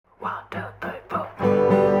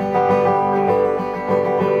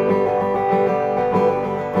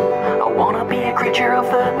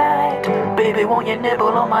won't you nibble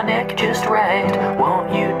on my neck just right?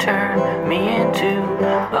 Won't you turn me into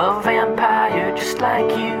a vampire just like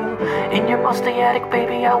you? In your musty attic,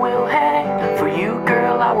 baby, I will hang. For you,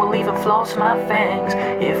 girl, I will even floss my fangs.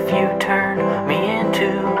 If you turn me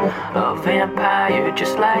into a vampire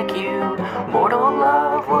just like you. Mortal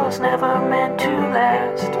love was never meant to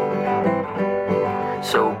last.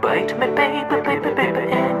 So bite me, baby, baby,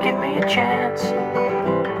 baby, and give me a chance.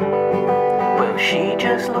 Well, she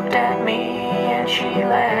just looked at me and she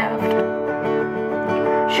laughed.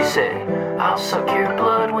 She said, I'll suck your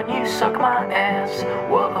blood when you suck my ass.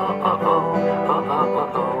 Whoa, oh, oh, oh, oh,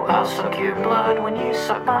 oh, oh. I'll suck your blood when you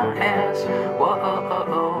suck my ass. Whoa, oh, oh,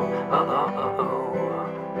 oh, oh, oh,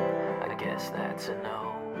 oh. I guess that's a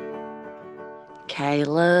no.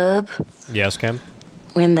 Caleb? Yes, Kim?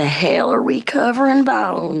 When the hell are we covering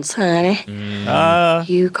bones, honey?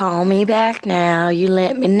 You call me back now. You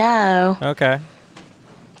let me know. Okay.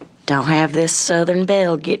 Don't have this Southern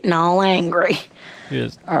Belle getting all angry.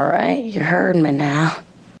 Yes. All right, you heard me now.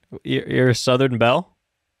 You're a Southern Belle?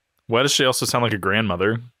 Why does she also sound like a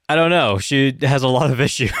grandmother? I don't know. She has a lot of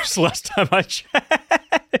issues last time I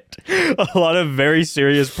checked. A lot of very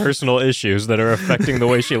serious personal issues that are affecting the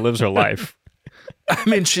way she lives her life. I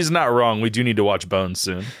mean, she's not wrong. We do need to watch Bones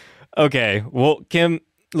soon. Okay, well, Kim,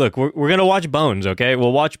 look, we're going to watch Bones, okay?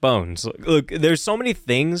 We'll watch Bones. Look, there's so many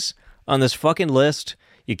things on this fucking list.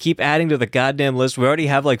 You keep adding to the goddamn list. We already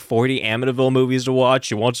have like 40 Amityville movies to watch.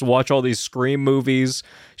 She wants to watch all these Scream movies.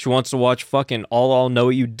 She wants to watch fucking All Know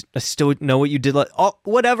What You... Still Know What You Did...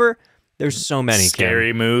 whatever. There's so many,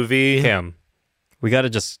 Scary Kim. movie. Kim, we got to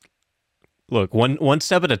just... Look, one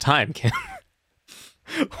step at a time, Kim.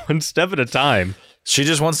 One step at a time. She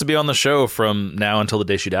just wants to be on the show from now until the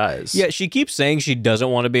day she dies. Yeah, she keeps saying she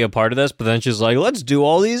doesn't want to be a part of this, but then she's like, let's do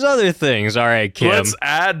all these other things. All right, Kim. Let's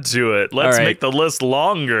add to it. Let's make the list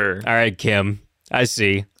longer. All right, Kim. I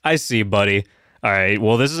see, buddy. All right,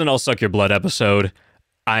 well, this is an I'll Suck Your Blood episode.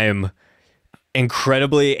 I'm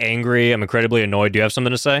incredibly angry. I'm incredibly annoyed. Do you have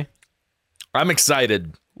something to say? I'm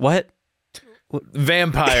excited. What?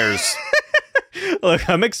 Vampires. Look,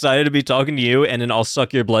 I'm excited to be talking to you and in I'll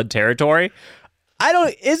Suck Your Blood territory.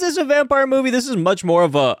 Is this a vampire movie? This is much more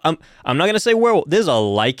of a, I'm not going to say werewolf. This is a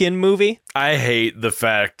Lycan movie. I hate the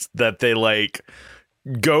fact that they like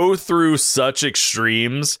go through such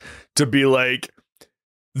extremes to be like,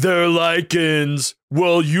 they're Lycans.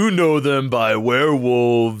 Well, you know them by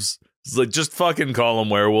werewolves. It's like, just fucking call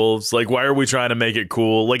them werewolves. Like, why are we trying to make it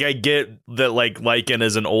cool? Like, I get that like Lycan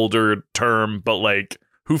is an older term, but like,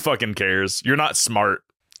 who fucking cares? You're not smart.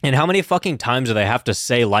 And how many fucking times do they have to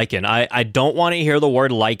say Lycan? I don't want to hear the word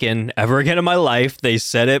Lycan ever again in my life. They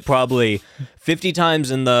said it probably 50 times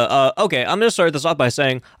in the... okay, I'm going to start this off by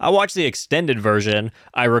saying I watched the extended version.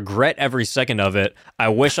 I regret every second of it. I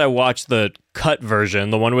wish I watched the cut version,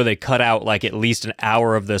 the one where they cut out like at least an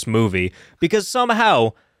hour of this movie. Because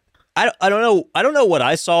somehow, I don't know what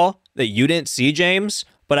I saw that you didn't see, James,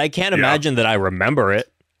 but I can't imagine that I remember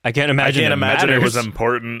it. I can't imagine it was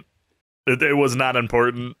important. It was not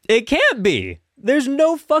important. It can't be. There's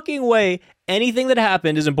no fucking way anything that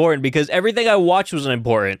happened is important because everything I watched was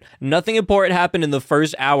important. Nothing important happened in the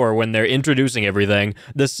first hour when they're introducing everything.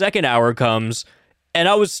 The second hour comes, and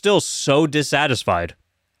I was still so dissatisfied.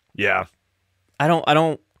 Yeah. I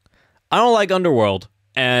don't like Underworld,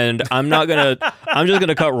 and I'm just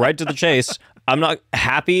gonna cut right to the chase. I'm not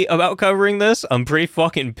happy about covering this. I'm pretty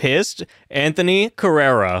fucking pissed. Anthony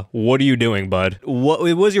Carrera, what are you doing, bud? What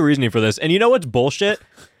was your reasoning for this? And you know what's bullshit?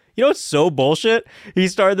 You know what's so bullshit? He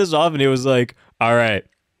started this off and he was like, all right,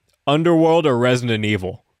 Underworld or Resident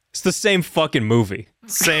Evil? It's the same fucking movie.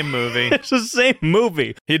 Same movie. It's the same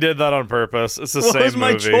movie. He did that on purpose. It's the same movie.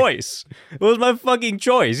 What was my choice? It was my fucking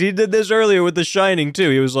choice. He did this earlier with The Shining, too.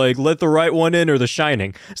 He was like, let the right one in or The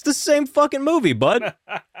Shining. It's the same fucking movie, bud.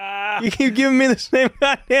 You keep giving me the same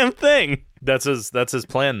goddamn thing. That's his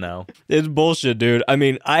plan now. It's bullshit, dude. I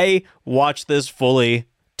mean, I watched this fully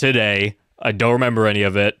today. I don't remember any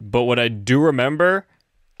of it. But what I do remember,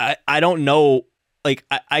 I don't know... Like,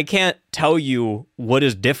 I can't tell you what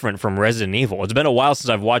is different from Resident Evil. It's been a while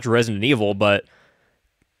since I've watched Resident Evil, but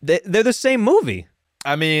they're the same movie.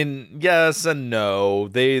 I mean, yes and no.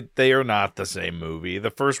 They are not the same movie.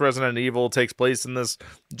 The first Resident Evil takes place in this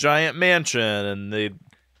giant mansion, and and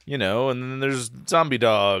then there's zombie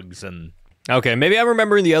dogs, and... Okay, maybe I'm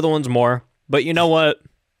remembering the other ones more, but you know what?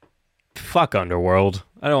 Fuck Underworld.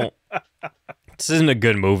 This isn't a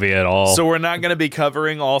good movie at all. So we're not going to be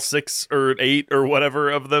covering all 6 or 8 or whatever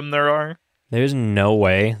of them there are? There's no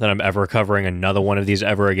way that I'm ever covering another one of these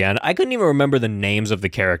ever again. I couldn't even remember the names of the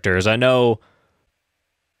characters. I know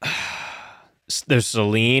there's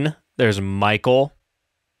Celine, There's Michael.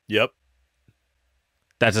 Yep.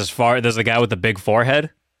 There's the guy with the big forehead.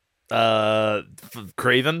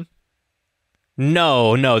 Craven.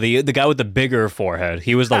 No, the guy with the bigger forehead.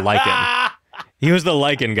 He was the lichen. He was the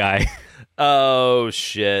lichen guy. Oh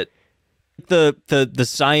shit. The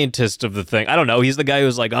scientist of the thing. I don't know. He's the guy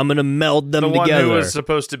who's like, I'm gonna meld them together. The one who was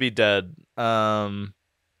supposed to be dead.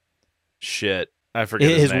 Shit. I forget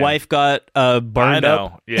his name. Wife got burned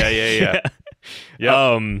up. Yeah.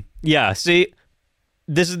 Yep. Yeah. See,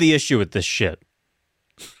 this is the issue with this shit.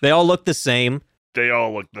 They all look the same. They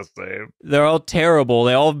all look the same. They're all terrible.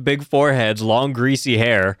 They all have big foreheads, long greasy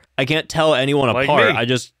hair. I can't tell anyone apart.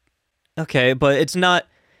 Me. Okay, but it's not.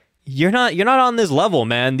 You're not on this level,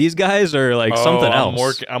 man. These guys are like something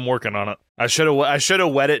else. I'm working on it. I should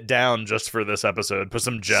have wet it down just for this episode. Put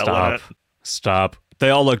some gel in it. Stop.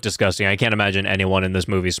 They all look disgusting. I can't imagine anyone in this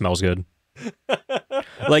movie smells good.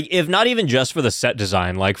 Like, if not even just for the set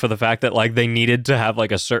design, like for the fact that like they needed to have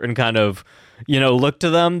like a certain kind of, look to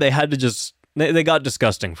them, they had to just they got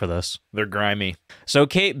disgusting for this. They're grimy. So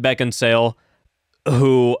Kate Beckinsale,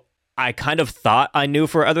 who I kind of thought I knew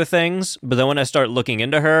for other things, but then when I start looking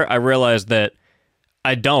into her, I realized that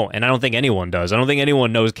I don't, and I don't think anyone does. I don't think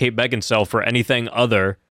anyone knows Kate Beckinsale for anything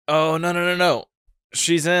other. Oh, no.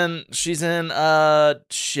 She's in shit.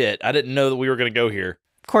 I didn't know that we were going to go here.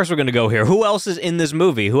 Of course we're going to go here. Who else is in this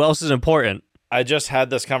movie? Who else is important? I just had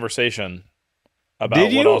this conversation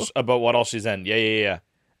about what else she's in. Yeah.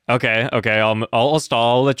 Okay. I'll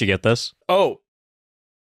stall. I'll let you get this. Oh,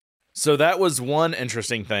 so that was one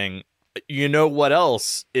interesting thing. You know what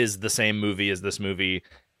else is the same movie as this movie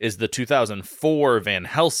is the 2004 Van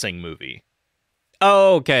Helsing movie.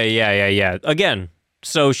 Oh, okay. Yeah. Again,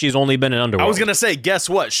 so she's only been in Underworld. I was going to say, guess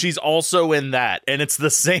what? She's also in that, and it's the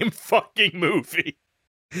same fucking movie.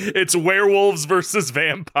 It's werewolves versus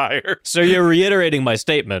vampires. So you're reiterating my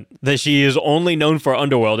statement that she is only known for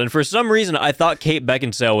Underworld, and for some reason I thought Kate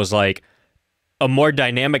Beckinsale was like a more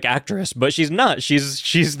dynamic actress, but she's not.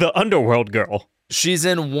 She's the Underworld girl. She's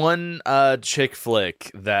in one chick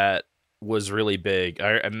flick that was really big,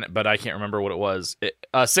 but I can't remember what it was.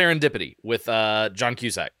 Serendipity with John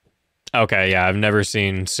Cusack. Okay, yeah, I've never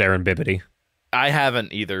seen Serendipity. I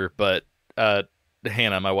haven't either, but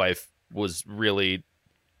Hannah, my wife, was really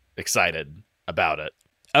excited about it.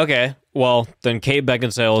 Okay, well, then Kate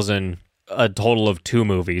Beckinsale is in a total of 2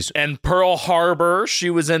 movies. And Pearl Harbor, she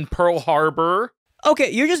was in Pearl Harbor.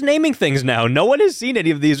 Okay, you're just naming things now. No one has seen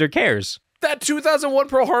any of these or cares. That 2001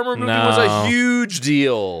 Pearl Harbor movie was a huge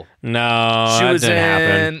deal. No, she didn't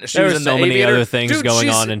happen. There were so many other things going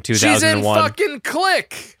on in 2001. She's in fucking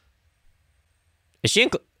Click. Is she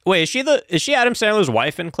in? Wait, is she Adam Sandler's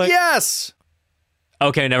wife in Click? Yes.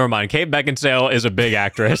 Okay, never mind. Kate Beckinsale is a big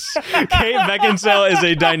actress. Kate Beckinsale is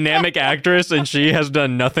a dynamic actress, and she has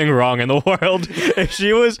done nothing wrong in the world. If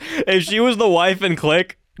she was the wife in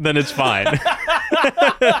Click, then it's fine.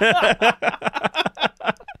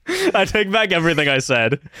 I take back everything I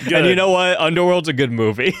said. Good. And you know what? Underworld's a good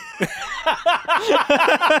movie.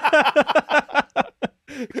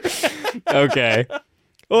 Okay.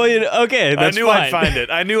 Well, okay, that's fine.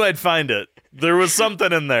 I knew I'd find it. There was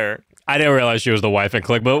something in there. I didn't realize she was the wife in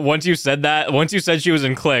Click, but once you said she was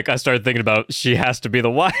in Click, I started thinking about she has to be the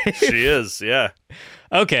wife. She is, yeah.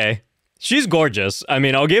 Okay. She's gorgeous. I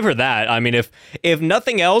mean, I'll give her that. I mean, if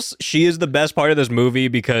nothing else, she is the best part of this movie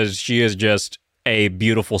because she is just a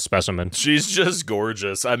beautiful specimen. She's just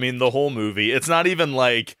gorgeous. I mean, the whole movie, it's not even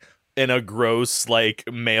like in a gross, like,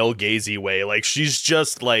 male gazy way. Like, she's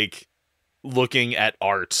just like looking at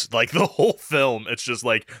art. Like, the whole film, it's just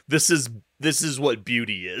like, this is what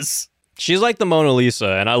beauty is. She's like the Mona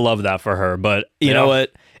Lisa, and I love that for her. But you know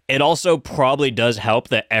what? It also probably does help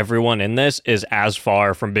that everyone in this is as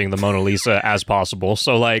far from being the Mona Lisa as possible.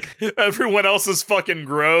 So, like, everyone else is fucking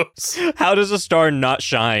gross. How does a star not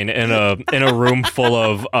shine in a room full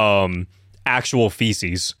of actual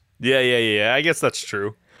feces? Yeah. I guess that's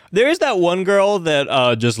true. There is that one girl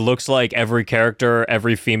that just looks like every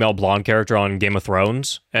female blonde character on Game of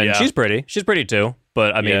Thrones, and she's pretty. She's pretty too.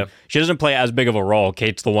 But, I mean, she doesn't play as big of a role.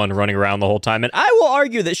 Kate's the one running around the whole time. And I will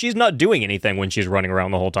argue that she's not doing anything when she's running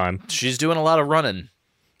around the whole time. She's doing a lot of running.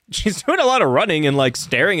 She's doing a lot of running and, like,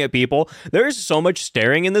 staring at people. There's so much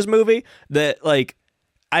staring in this movie that, like,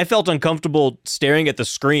 I felt uncomfortable staring at the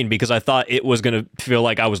screen because I thought it was going to feel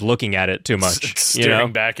like I was looking at it too much.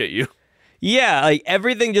 Staring back at you. Yeah, like,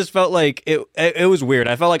 everything just felt like it was weird.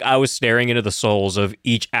 I felt like I was staring into the souls of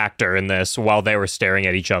each actor in this while they were staring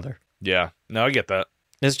at each other. Yeah, no, I get that.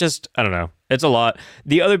 It's just, I don't know. It's a lot.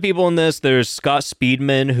 The other people in this, there's Scott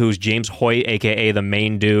Speedman, who's James Hoyt, a.k.a. the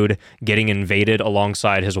main dude, getting invaded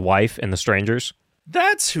alongside his wife in The Strangers.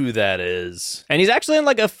 That's who that is. And he's actually in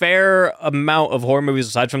like a fair amount of horror movies.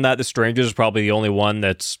 Aside from that, The Strangers is probably the only one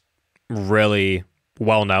that's really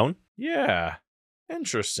well known. Yeah.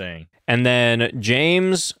 Interesting. And then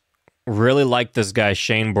James really liked this guy,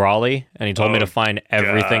 Shane Brawley, and he told me to find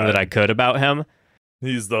everything that I could about him.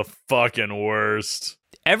 He's the fucking worst.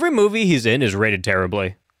 Every movie he's in is rated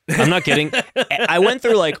terribly. I'm not kidding. I went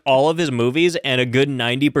through like all of his movies, and a good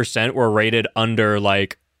 90% were rated under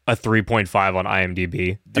like a 3.5 on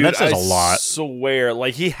IMDb. Dude, and that says a lot. I swear,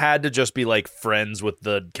 like, he had to just be like friends with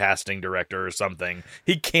the casting director or something.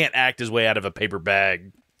 He can't act his way out of a paper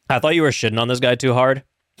bag. I thought you were shitting on this guy too hard.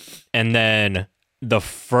 And then the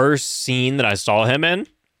first scene that I saw him in,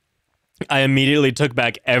 I immediately took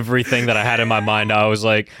back everything that I had in my mind. I was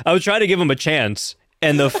trying to give him a chance.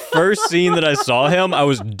 And the first scene that I saw him, I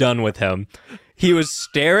was done with him. He was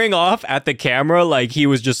staring off at the camera like he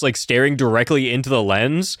was just like staring directly into the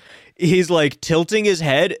lens. He's like tilting his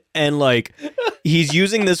head and like he's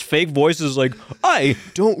using this fake voice as like, I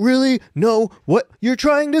don't really know what you're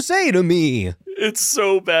trying to say to me. It's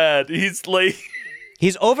so bad. He's like...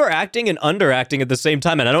 He's overacting and underacting at the same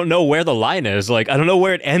time, and I don't know where the line is. Like, I don't know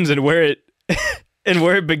where it ends and where it and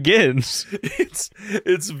where it begins.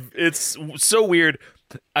 It's so weird.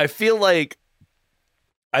 I feel like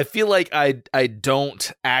I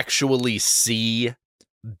don't actually see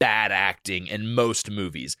bad acting in most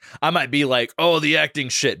movies. I might be like, oh, the acting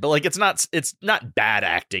shit, but like it's not bad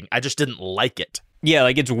acting. I just didn't like it. Yeah,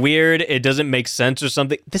 like it's weird. It doesn't make sense or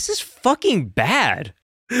something. This is fucking bad.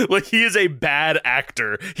 Like, he is a bad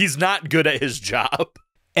actor. He's not good at his job.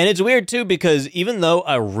 And it's weird, too, because even though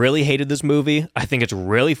I really hated this movie, I think it's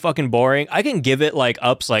really fucking boring. I can give it, like,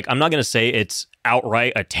 ups. Like, I'm not going to say it's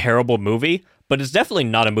outright a terrible movie, but it's definitely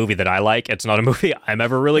not a movie that I like. It's not a movie I'm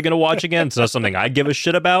ever really going to watch again. It's not something I give a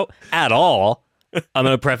shit about at all. I'm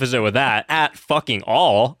going to preface it with that. At fucking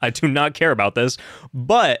all. I do not care about this.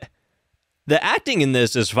 But the acting in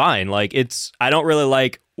this is fine. Like, I don't really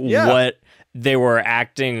like what they were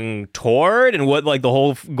acting toward and what like the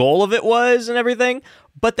whole goal of it was and everything,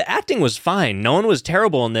 but the acting was fine. No one was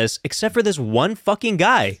terrible in this except for this one fucking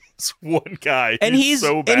guy. It's one guy, and he's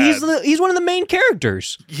so bad. And he's one of the main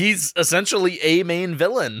characters. He's essentially a main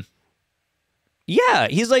villain. Yeah,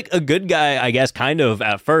 he's like a good guy, I guess, kind of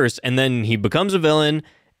at first, and then he becomes a villain.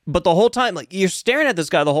 But the whole time, like, you're staring at this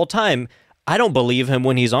guy the whole time. I don't believe him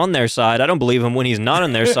when he's on their side. I don't believe him when he's not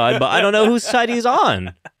on their side, but I don't know whose side he's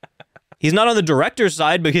on. He's not on the director's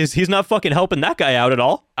side because he's not fucking helping that guy out at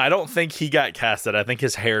all. I don't think he got casted. I think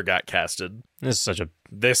his hair got casted. This is such a...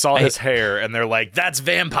 They saw his hair and they're like, that's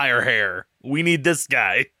vampire hair. We need this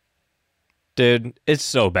guy. Dude, it's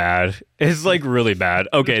so bad. It's like really bad.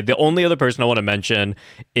 Okay, the only other person I want to mention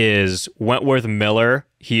is Wentworth Miller.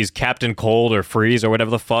 He's Captain Cold or Freeze or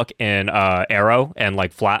whatever the fuck in Arrow and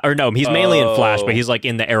like Flash. Or no, he's mainly in Flash, but he's like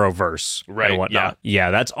in the Arrowverse. Right, and whatnot.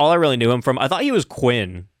 Yeah, that's all I really knew him from. I thought he was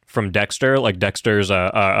Quinn from Dexter, like Dexter's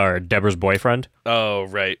Deborah's boyfriend. Oh,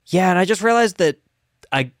 right. Yeah, and I just realized that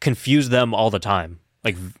I confuse them all the time.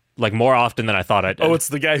 Like more often than I thought I did. Oh, it's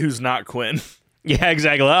the guy who's not Quinn. Yeah,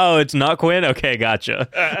 exactly. Oh, it's not Quinn? Okay, gotcha.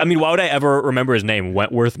 I mean, why would I ever remember his name?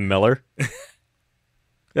 Wentworth Miller?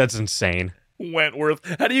 That's insane. Wentworth.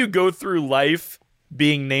 How do you go through life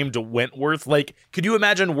being named Wentworth? Like, could you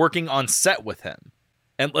imagine working on set with him?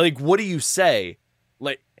 And, like, what do you say?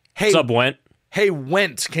 Like, hey... What's up, Went? Hey,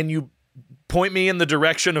 Went, can you point me in the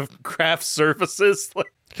direction of craft services? Can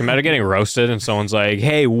you imagine getting roasted and someone's like,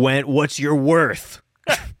 hey, Went, what's your worth?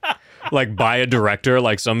 Like by a director,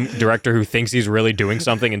 like some director who thinks he's really doing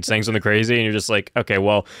something and saying something crazy, and you're just like, okay,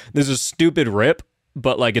 well, this is a stupid rip,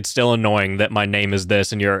 but like it's still annoying that my name is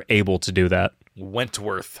this and you're able to do that.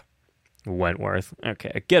 Wentworth.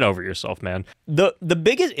 Okay, get over yourself, man. The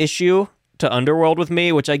biggest issue to Underworld with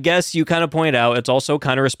me, which I guess you kind of point out, it's also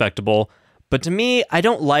kind of respectable, but to me, I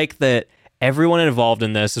don't like that everyone involved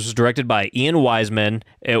in this was directed by Ian Wiseman.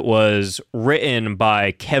 It was written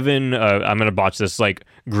by Kevin, I'm going to botch this, like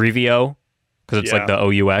Grevio, because it's like the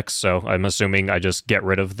OUX, so I'm assuming I just get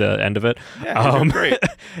rid of the end of it. Yeah, great.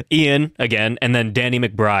 Ian, again, and then Danny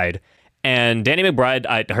McBride. And Danny McBride,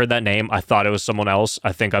 I heard that name. I thought it was someone else.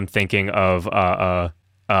 I think I'm thinking of,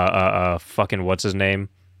 fucking, what's his name?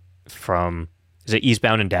 From, is it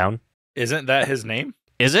Eastbound and Down? Isn't that his name?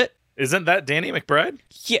 Is it? Isn't that Danny McBride?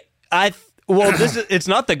 Yeah, well, it's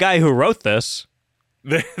not the guy who wrote this.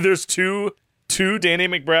 There's two Danny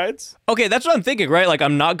McBrides? Okay, that's what I'm thinking, right? Like,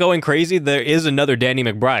 I'm not going crazy. There is another Danny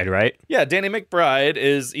McBride, right? Yeah, Danny McBride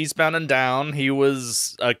is Eastbound and Down. He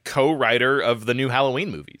was a co-writer of the new Halloween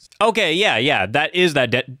movies. Okay, yeah.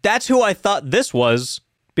 That's who I thought this was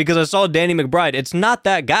because I saw Danny McBride. It's not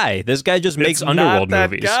that guy. This guy just makes underworld not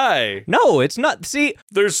that movies. Guy. No, it's not. See,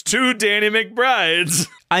 there's 2 Danny McBrides.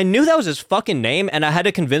 I knew that was his fucking name, and I had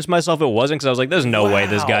to convince myself it wasn't because I was like, there's no way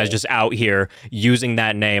this guy's just out here using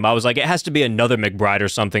that name. I was like, it has to be another McBride or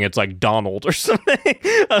something. It's like Donald or something.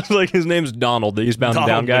 I was like, his name's Donald, the Eastbound and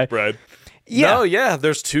Down guy. McBride. Yeah. No, yeah,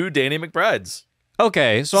 there's 2 Danny McBrides.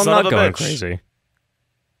 Okay, so I'm Son not of a going bitch. crazy.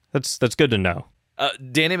 That's good to know.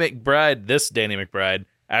 Danny McBride, this Danny McBride,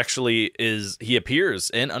 actually he appears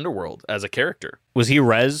in Underworld as a character. Was he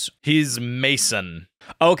Rez? He's Mason.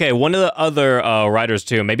 Okay, one of the other writers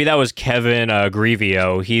too. Maybe that was Kevin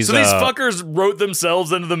Grevio. So these fuckers wrote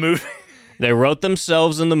themselves into the movie. They wrote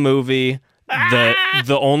themselves in the movie.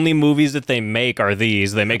 The only movies that they make are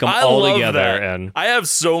these. They make them all love together, that. and I have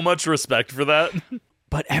so much respect for that.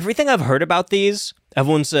 but everything I've heard about these,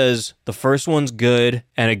 everyone says the first one's good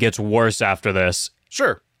and it gets worse after this.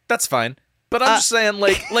 Sure, that's fine. But I'm just saying,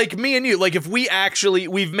 like me and you, like if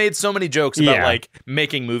we've made so many jokes about like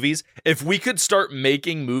making movies. If we could start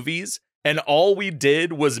making movies and all we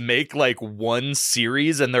did was make like one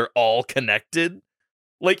series and they're all connected,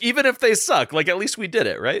 like even if they suck, like at least we did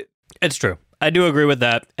it, right? It's true. I do agree with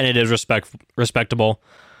that, and it is respectable.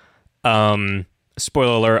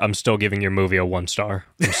 Spoiler alert, I'm still giving your movie a 1 star.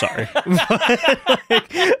 I'm sorry.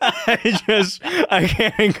 I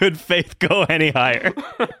can't in good faith go any higher.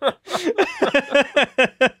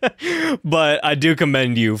 But I do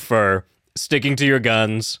commend you for sticking to your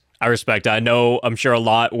guns. I respect it. I'm sure a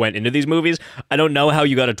lot went into these movies. I don't know how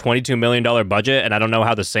you got a $22 million budget, and I don't know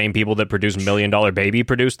how the same people that produced $1 Million Baby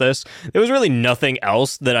produced this. There was really nothing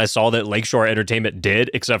else that I saw that Lakeshore Entertainment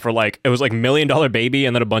did, except for it was like $1 Million Baby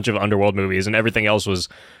and then a bunch of Underworld movies, and everything else was,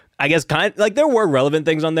 I guess, kind of, like there were relevant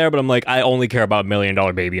things on there, but I'm like, I only care about $1 Million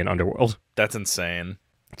Baby and Underworld. That's insane.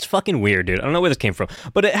 It's fucking weird, dude. I don't know where this came from,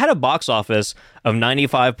 but it had a box office of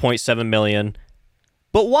 $95.7 million.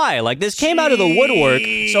 But why? Like, this came out of the woodwork,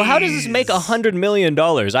 so how does this make $100 million?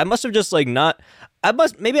 I must have just,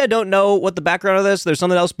 maybe I don't know what the background of this, there's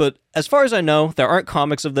something else, but as far as I know, there aren't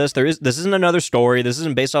comics of this, this isn't another story, this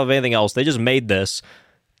isn't based off of anything else, they just made this.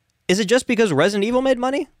 Is it just because Resident Evil made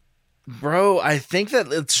money? Bro, I think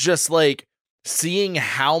that it's just, like, seeing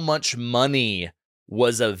how much money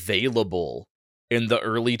was available in the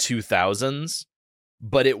early 2000s,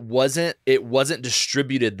 but it wasn't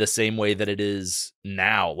distributed the same way that it is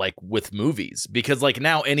now, like with movies, because like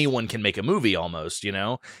now anyone can make a movie almost, you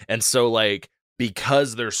know? And so like,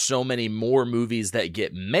 because there's so many more movies that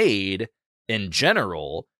get made in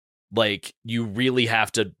general, like you really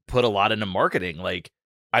have to put a lot into marketing. Like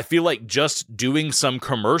I feel like just doing some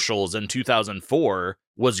commercials in 2004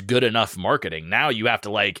 was good enough marketing. Now you have to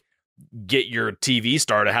like get your TV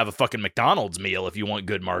star to have a fucking McDonald's meal if you want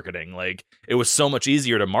good marketing. Like it was so much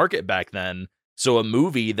easier to market back then. So a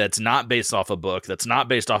movie that's not based off a book, that's not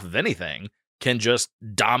based off of anything, can just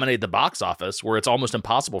dominate the box office where it's almost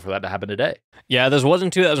impossible for that to happen today. Yeah, this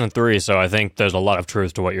wasn't 2003, so I think there's a lot of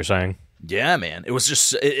truth to what you're saying. Yeah, man. It was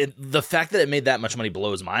just the fact that it made that much money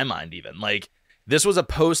blows my mind even. Like this was a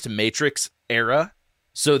post-Matrix era.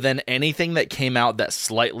 So then anything that came out that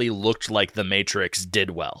slightly looked like The Matrix did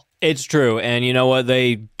well. It's true. And you know what?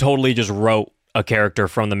 They totally just wrote a character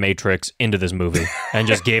from The Matrix into this movie and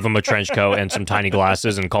just gave him a trench coat and some tiny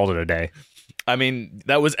glasses and called it a day. I mean,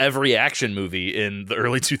 that was every action movie in the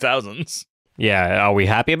early 2000s. Yeah, are we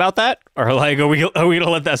happy about that? Or like, are we gonna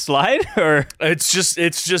let that slide? Or it's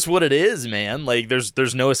just what it is, man. Like,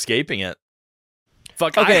 there's no escaping it.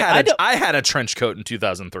 Fuck, okay, I had a trench coat in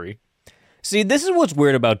 2003. See, this is what's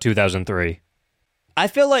weird about 2003. I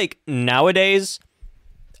feel like nowadays,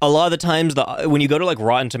 a lot of the times, when you go to like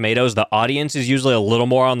Rotten Tomatoes, the audience is usually a little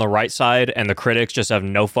more on the right side, and the critics just have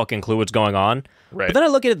no fucking clue what's going on. Right. But then I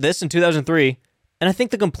look at this in 2003, and I think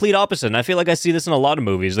the complete opposite. And I feel like I see this in a lot of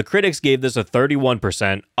movies. The critics gave this a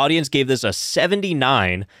 31%, audience gave this a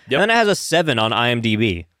 79%, and then it has a 7 on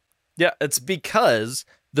IMDb. Yeah, it's because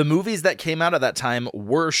the movies that came out at that time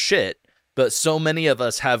were shit. But so many of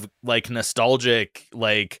us have like nostalgic,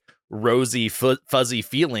 like rosy, fuzzy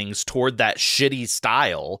feelings toward that shitty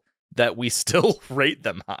style that we still rate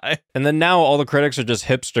them high. And then now all the critics are just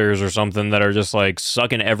hipsters or something that are just like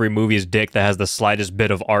sucking every movie's dick that has the slightest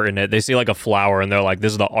bit of art in it. They see like a flower and they're like,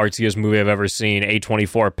 this is the artsiest movie I've ever seen.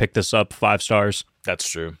 A24 picked this up 5 stars. That's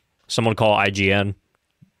true. Someone call IGN.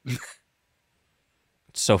 It's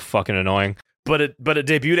so fucking annoying. But it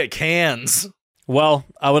debuted at Cannes. Well,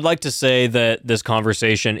 I would like to say that this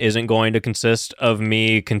conversation isn't going to consist of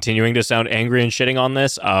me continuing to sound angry and shitting on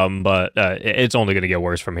this, but it's only going to get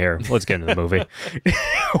worse from here. Let's get into the movie.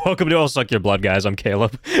 Welcome to I'll Suck Your Blood, guys. I'm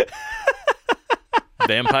Caleb.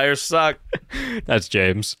 Vampires suck. That's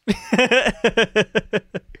James.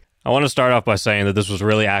 I want to start off by saying that this was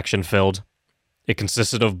really action-filled. It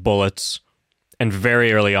consisted of bullets, and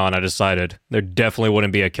very early on I decided there definitely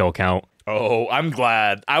wouldn't be a kill count. Oh, I'm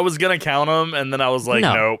glad. I was going to count them, and then I was like,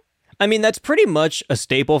 nope. I mean, that's pretty much a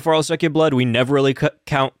staple for I'll Suck Your Blood. We never really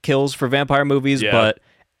count kills for vampire movies, but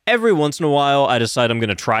every once in a while I decide I'm going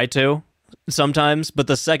to try to sometimes. But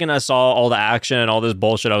the second I saw all the action and all this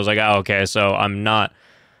bullshit, I was like, oh, okay, so I'm not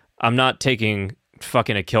taking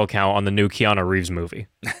fucking a kill count on the new Keanu Reeves movie.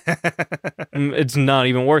 It's not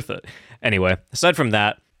even worth it. Anyway, aside from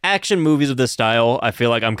that, action movies of this style, I feel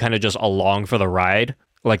like I'm kind of just along for the ride.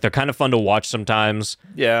 Like, they're kind of fun to watch sometimes.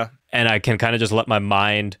 Yeah. And I can kind of just let my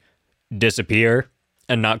mind disappear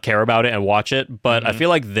and not care about it and watch it. But I feel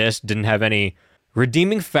like this didn't have any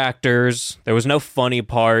redeeming factors. There was no funny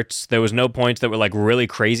parts. There was no points that were like really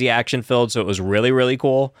crazy action filled. So it was really, really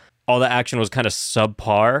cool. All the action was kind of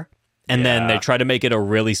subpar. And then they tried to make it a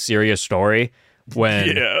really serious story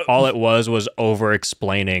when all it was over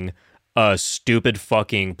explaining a stupid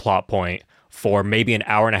fucking plot point for maybe an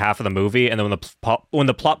hour and a half of the movie, and then when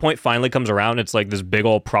the plot point finally comes around, it's like this big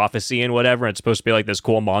old prophecy and whatever, and it's supposed to be like this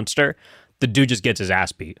cool monster. The dude just gets his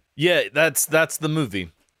ass beat. Yeah, that's the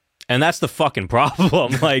movie. And that's the fucking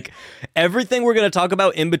problem. Like, everything we're going to talk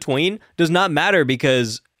about in between does not matter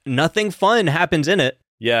because nothing fun happens in it.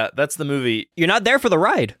 Yeah, that's the movie. You're not there for the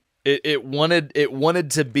ride. It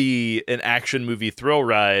wanted to be an action movie thrill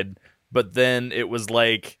ride, but then it was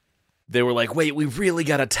like, they were like, wait, we really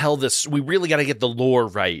got to tell this. We really got to get the lore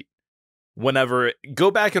right.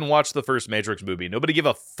 Go back and watch the first Matrix movie. Nobody give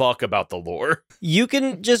a fuck about the lore. You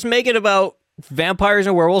can just make it about vampires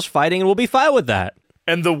and werewolves fighting and we'll be fine with that.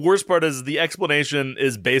 And the worst part is the explanation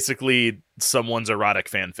is basically someone's erotic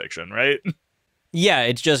fan fiction, right? Yeah,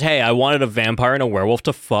 it's just, hey, I wanted a vampire and a werewolf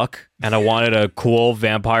to fuck, and I wanted a cool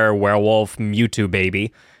vampire werewolf Mewtwo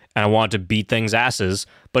baby, and I wanted to beat things asses,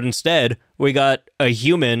 but instead, we got a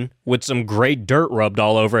human with some great dirt rubbed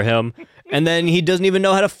all over him, and then he doesn't even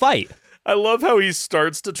know how to fight. I love how he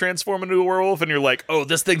starts to transform into a werewolf, and you're like, oh,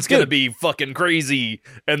 this thing's gonna be fucking crazy,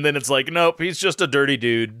 and then it's like, nope, he's just a dirty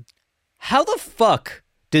dude. How the fuck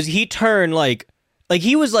does he turn, like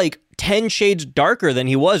he was, 10 shades darker than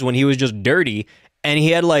he was when he was just dirty, and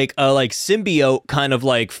he had, a symbiote kind of,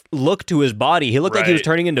 look to his body. He looked like he was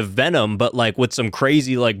turning into Venom, but, with some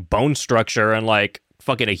crazy, bone structure and,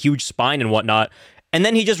 fucking a huge spine and whatnot. And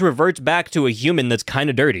then he just reverts back to a human that's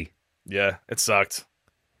kind of dirty. Yeah, it sucked.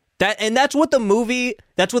 That's what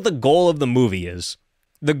the goal of the movie is.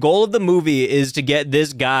 The goal of the movie is to get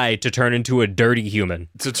this guy to turn into a dirty human.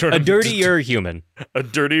 A dirtier human. A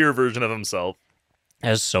dirtier version of himself.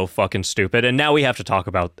 That's so fucking stupid. And now we have to talk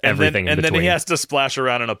about everything in between. And then he has to splash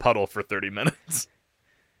around in a puddle for 30 minutes.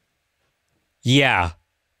 Yeah.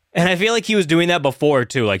 And I feel like he was doing that before,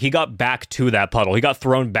 too. He got back to that puddle. He got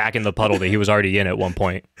thrown back in the puddle that he was already in at one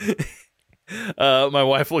point. My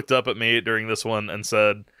wife looked up at me during this one and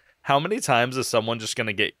said, how many times is someone just going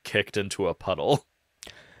to get kicked into a puddle?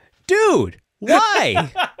 Dude, why?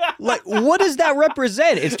 What does that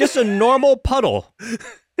represent? It's just a normal puddle.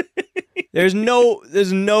 There's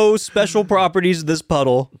no special properties to this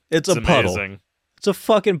puddle. It's a puddle. It's a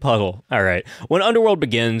fucking puddle. All right. When Underworld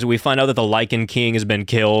begins, we find out that the Lycan King has been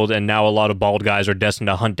killed, and now a lot of bald guys are destined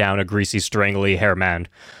to hunt down a greasy, strangly hair man.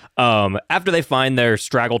 After they find their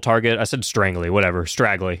straggle target, I said strangly, whatever,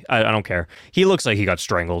 straggly. I don't care. He looks like he got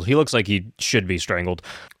strangled. He looks like he should be strangled.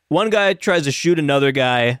 One guy tries to shoot another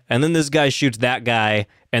guy, and then this guy shoots that guy,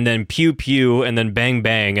 and then pew pew, and then bang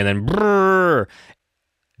bang, and then brrr.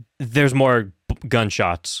 There's more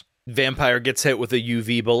gunshots. Vampire gets hit with a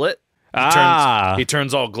UV bullet. He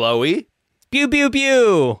turns all glowy. Pew, pew,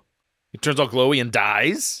 pew. He turns all glowy and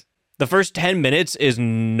dies. The first 10 minutes is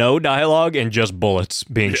no dialogue and just bullets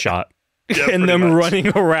being shot. Yeah, and them running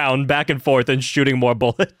around back and forth and shooting more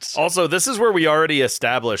bullets. Also, this is where we already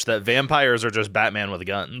established that vampires are just Batman with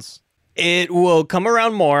guns. It will come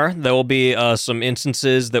around more. There will be some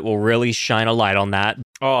instances that will really shine a light on that.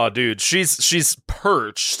 Oh, dude, she's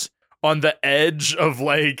perched on the edge of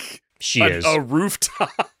a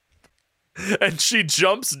rooftop, and she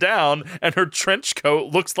jumps down, and her trench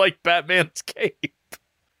coat looks like Batman's cape.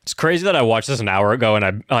 It's crazy that I watched this an hour ago,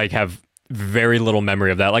 and I have very little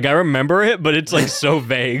memory of that. I remember it, but it's so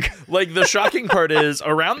vague. The shocking part is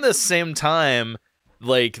around this same time,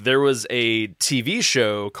 there was a TV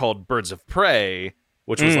show called Birds of Prey,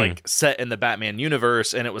 which was set in the Batman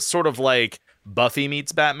universe, and it was sort of like Buffy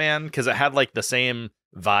meets Batman, because it had the same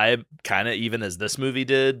vibe kind of even as this movie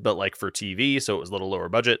did, but for TV, so it was a little lower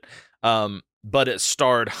budget. But it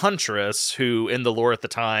starred Huntress, who in the lore at the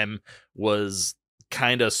time was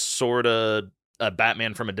kind of sort of a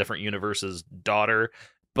Batman from a different universe's daughter,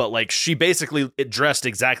 but like she basically dressed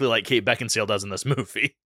exactly like Kate Beckinsale does in this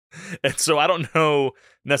movie. And so I don't know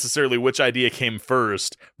necessarily which idea came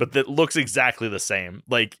first, but that looks exactly the same.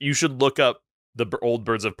 Like, you should look up the old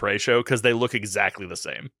Birds of Prey show because they look exactly the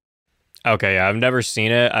same. Okay, yeah, I've never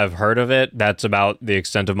seen it. I've heard of it. That's about the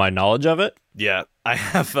extent of my knowledge of it. Yeah, I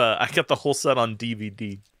have. I got the whole set on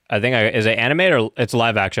DVD. I think is it animated or it's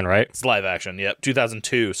live action, right? It's live action. Yep,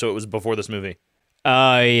 2002. So it was before this movie.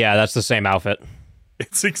 Yeah, that's the same outfit.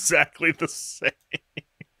 It's exactly the same.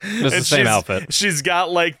 It's the same outfit. She's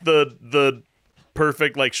got like the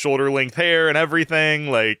perfect like shoulder length hair and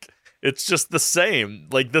everything. Like, it's just the same.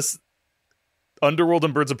 Like, this Underworld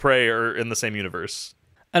and Birds of Prey are in the same universe.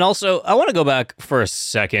 And also, I want to go back for a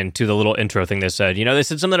second to the little intro thing they said. You know, they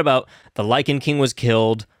said something about the Lycan King was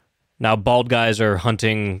killed. Now bald guys are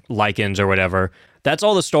hunting Lycans or whatever. That's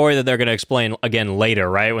all the story that they're going to explain again later,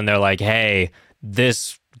 right? When they're like, hey,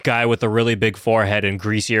 this guy with a really big forehead and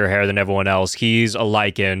greasier hair than everyone else, he's a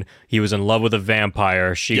Lycan. He was in love with a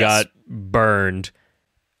vampire. She got burned.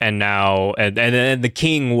 And now, and the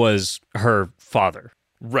king was her father.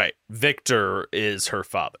 Right. Victor is her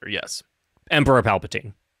father. Yes. Emperor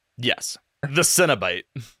Palpatine. Yes. The Cenobite.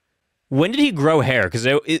 When did he grow hair? Because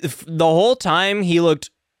the whole time he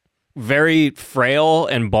looked very frail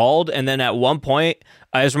and bald, and then at one point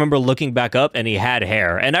I just remember looking back up and he had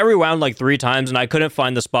hair, and I rewound like 3 times and I couldn't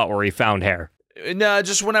find the spot where he found hair. No,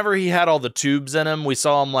 just whenever he had all the tubes in him, we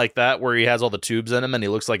saw him like that, where he has all the tubes in him and he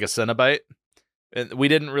looks like a Cenobite. And we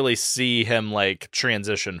didn't really see him like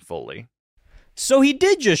transition fully. So he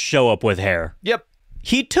did just show up with hair. Yep.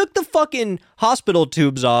 He took the fucking hospital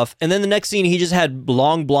tubes off, and then the next scene he just had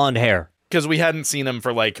long blonde hair. Because we hadn't seen him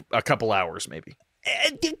for like a couple hours, maybe.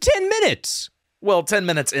 10 minutes. Well, 10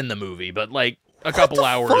 minutes in the movie, but like a couple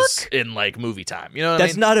hours in like movie time. You know what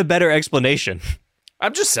That's I mean? not a better explanation.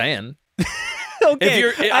 I'm just saying. Okay.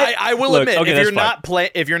 If you're, I will Look, admit, okay,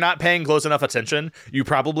 if you're not paying close enough attention, you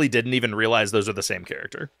probably didn't even realize those are the same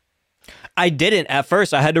character. I didn't at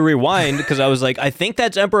first. I had to rewind because I was like, I think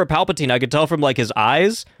that's Emperor Palpatine. I could tell from like his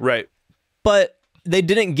eyes. Right. But they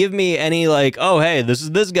didn't give me any like, oh, hey, this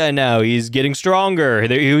is this guy now. He's getting stronger.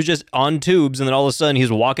 He was just on tubes, and then all of a sudden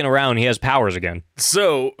he's walking around. He has powers again.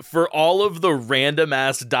 So for all of the random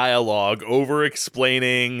ass dialogue over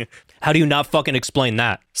explaining, how do you not fucking explain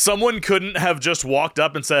that? Someone couldn't have just walked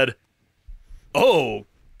up and said, "Oh,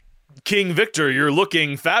 King Victor, you're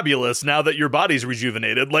looking fabulous now that your body's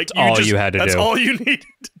rejuvenated." Like, you had to do. That's all you needed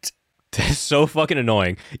to do. That's so fucking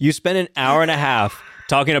annoying. You spent an hour and a half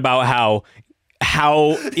talking about how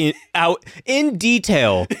in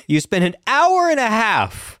detail, you spent an hour and a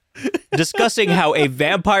half discussing how a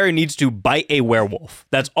vampire needs to bite a werewolf.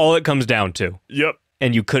 That's all it comes down to. Yep.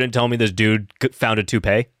 And you couldn't tell me this dude found a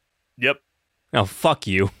toupee? Yep. Oh, fuck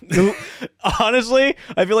you. Honestly,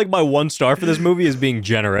 I feel like my 1 star for this movie is being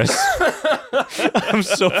generous. I'm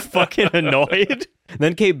so fucking annoyed.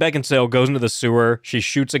 Then Kate Beckinsale goes into the sewer. She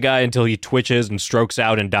shoots a guy until he twitches and strokes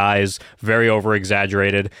out and dies. Very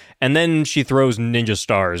over-exaggerated. And then she throws ninja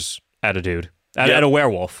stars at a dude. At a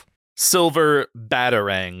werewolf. Silver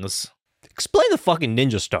batarangs. Explain the fucking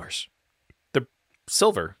ninja stars. They're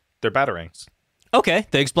silver. They're batarangs. Okay,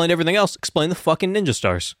 they explained everything else. Explain the fucking ninja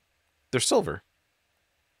stars. They're silver.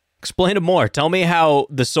 Explain it more. Tell me how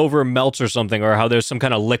the silver melts or something, or how there's some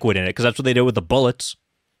kind of liquid in it, because that's what they did with the bullets.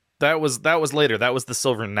 That was later. That was the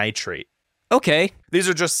silver nitrate. Okay. These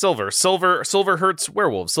are just silver. Silver hurts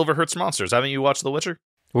werewolves. Silver hurts monsters. Haven't you watched The Witcher?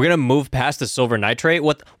 We're gonna move past the silver nitrate?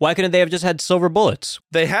 Why couldn't they have just had silver bullets?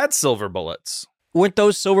 They had silver bullets. Weren't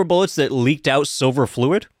those silver bullets that leaked out silver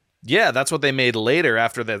fluid? Yeah, that's what they made later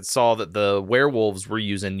after they saw that the werewolves were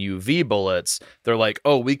using UV bullets. They're like,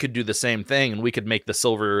 oh, we could do the same thing, and we could make the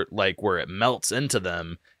silver like where it melts into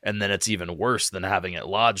them, and then it's even worse than having it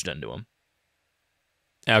lodged into them.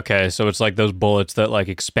 Okay, so it's like those bullets that like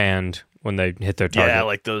expand when they hit their target. Yeah,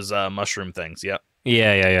 like those mushroom things. Yep.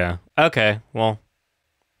 Yeah. Okay, well,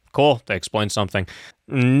 cool. They explained something.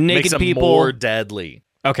 Naked Makes them people more deadly.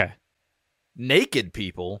 Okay. Naked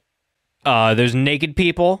people. There's naked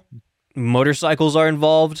people, motorcycles are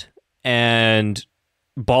involved, and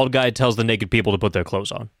bald guy tells the naked people to put their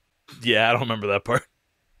clothes on. Yeah, I don't remember that part.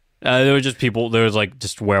 There were just people, there was like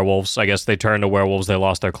just werewolves. I guess they turned to werewolves, they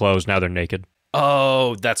lost their clothes, now they're naked.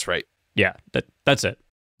 Oh, that's right. Yeah, that's it.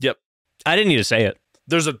 Yep. I didn't need to say it.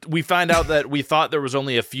 We find out that we thought there was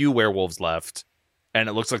only a few werewolves left, and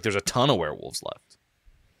it looks like there's a ton of werewolves left.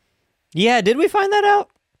 Yeah, did we find that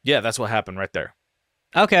out? Yeah, that's what happened right there.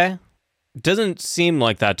 Okay. Doesn't seem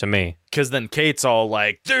like that to me. Because then Kate's all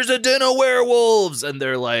like, there's a den of werewolves! And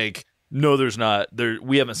they're like, no, there's not.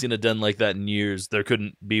 We haven't seen a den like that in years. There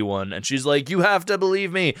couldn't be one. And she's like, you have to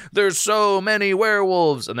believe me. There's so many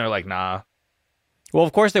werewolves. And they're like, nah. Well,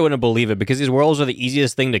 of course they wouldn't believe it because these werewolves are the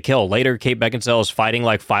easiest thing to kill. Later, Kate Beckinsale is fighting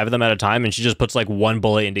like 5 of them at a time, and she just puts like 1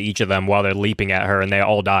 bullet into each of them while they're leaping at her, and they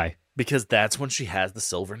all die. Because that's when she has the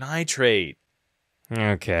silver nitrate.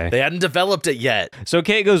 Okay. They hadn't developed it yet. So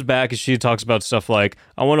Kate goes back and she talks about stuff like,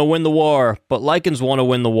 I want to win the war, but Lycans want to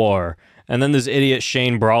win the war. And then this idiot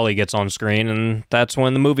Shane Brawley gets on screen, and that's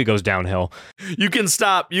when the movie goes downhill. You can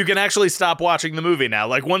actually stop watching the movie now.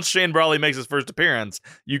 Like, once Shane Brawley makes his first appearance,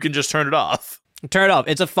 you can just turn it off. Turn it off.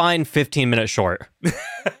 It's a fine 15-minute short.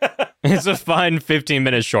 It's a fine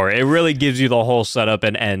 15-minute short. It really gives you the whole setup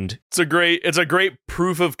and end. It's a great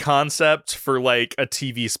proof of concept for, like, a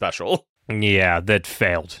TV special. Yeah, that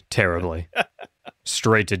failed terribly.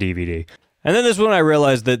 Straight to DVD. And then this one I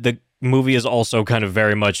realized that the movie is also kind of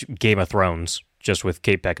very much Game of Thrones, just with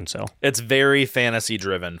Kate Beckinsale. It's very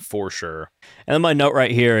fantasy-driven, for sure. And then my note right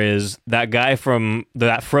here is that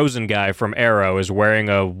Frozen guy from Arrow is wearing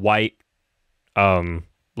a white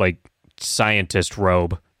like scientist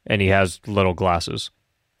robe, and he has little glasses.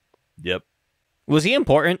 Yep. Was he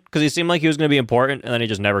important? Because he seemed like he was going to be important, and then he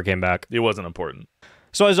just never came back. He wasn't important.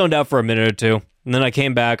 So I zoned out for a minute or two, and then I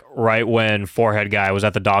came back right when Forehead Guy was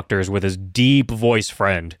at the doctor's with his deep voice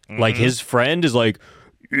friend. Mm-hmm. Like, his friend is like,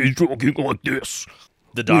 he's talking like this.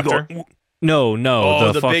 The doctor? No,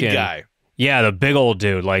 the fucking big guy. Yeah, the big old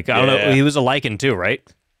dude. Like, I don't know, he was a Lycan too, right?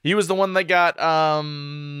 He was the one that got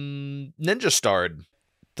ninja starred.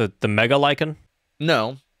 The Mega Lycan?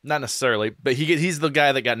 No, not necessarily. But he's the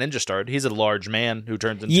guy that got ninja starred. He's a large man who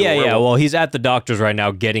turns into a werewolf. Yeah. Well, he's at the doctor's right now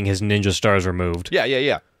getting his ninja stars removed. Yeah.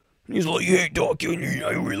 He's like, hey, Doc,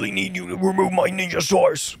 I really need you to remove my ninja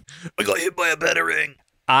stars. I got hit by a batarang.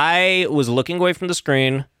 I was looking away from the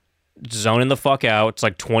screen, zoning the fuck out. It's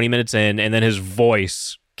like 20 minutes in, and then his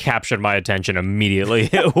voice captured my attention immediately.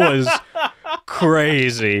 It was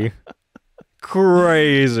crazy.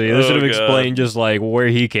 This should have explained just like where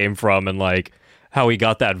he came from and like how he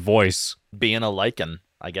got that voice. Being a Lycan,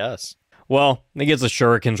 I guess. Well, he gets the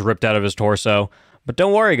shurikens ripped out of his torso. But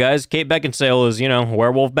don't worry, guys. Kate Beckinsale is,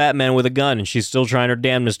 werewolf Batman with a gun, and she's still trying her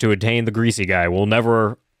damnedest to attain the greasy guy. We'll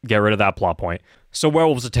never get rid of that plot point. So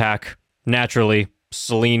werewolves attack. Naturally,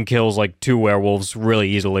 Selene kills like 2 werewolves really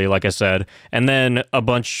easily, like I said. And then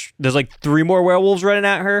there's like 3 more werewolves running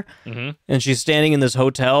at her. Mm-hmm. And she's standing in this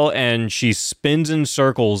hotel, and she spins in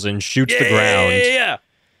circles and shoots the ground. Yeah.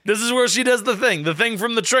 This is where she does the thing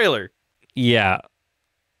from the trailer. Yeah.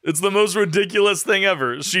 It's the most ridiculous thing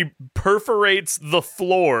ever. She perforates the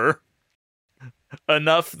floor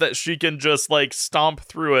enough that she can just like stomp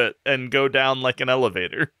through it and go down like an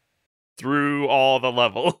elevator through all the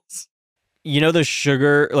levels. You know the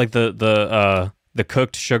sugar, like the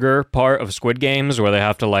cooked sugar part of Squid Games where they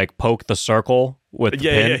have to like poke the circle with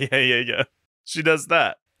the pin? Yeah. She does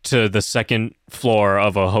that. To the second floor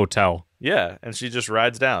of a hotel. Yeah, and she just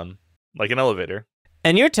rides down like an elevator.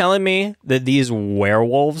 And you're telling me that these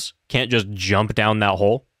werewolves can't just jump down that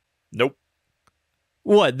hole? Nope.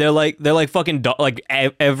 What? They're like fucking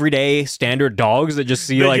everyday standard dogs that just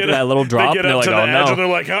see like that little drop and they're like, oh no. And they're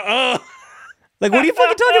like, Like, what are you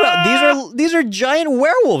fucking talking about? These are giant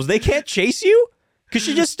werewolves. They can't chase you? Because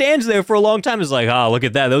she just stands there for a long time. It's like, look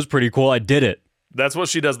at that. That was pretty cool. I did it. That's what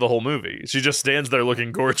she does the whole movie. She just stands there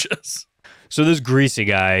looking gorgeous. So this greasy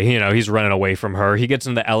guy, he's running away from her. He gets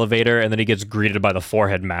in the elevator, and then he gets greeted by the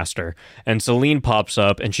Forehead Master. And Selene pops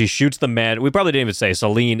up, and she shoots the man. We probably didn't even say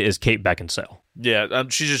Selene is Kate Beckinsale. Yeah,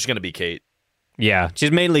 she's just going to be Kate. Yeah,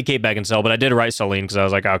 she's mainly Kate Beckinsale, but I did write Selene because I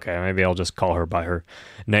was like, okay, maybe I'll just call her by her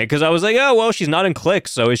name. Because I was like, oh, well, she's not in Click,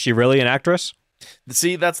 so is she really an actress?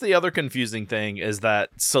 See, that's the other confusing thing, is that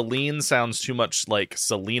Selene sounds too much like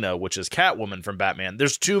Selena, which is Catwoman from Batman.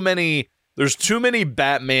 There's too many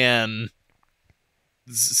Batman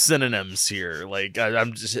synonyms here. Like,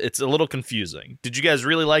 it's a little confusing. Did you guys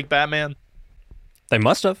really like Batman? They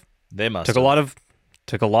must have. Took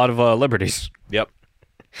a lot of liberties. Yep.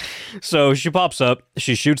 So she pops up,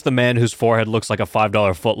 she shoots the man whose forehead looks like a $5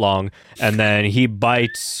 footlong, and then he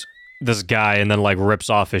bites this guy and then like rips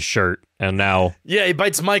off his shirt, and now he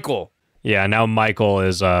bites Michael. Yeah, now Michael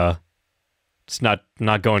is it's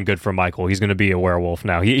not going good for Michael. He's gonna be a werewolf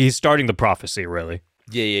now. He's starting the prophecy, really.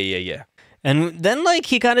 Yeah. And then like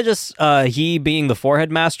he kind of just he being the Forehead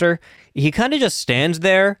Master, he kind of just stands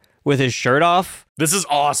there with his shirt off. This is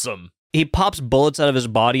awesome. He pops bullets out of his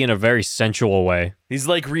body in a very sensual way. He's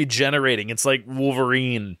like regenerating. It's like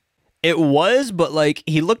Wolverine. It was, but like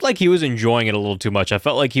he looked like he was enjoying it a little too much. I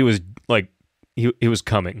felt like he was like He was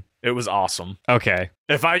coming. It was awesome. Okay.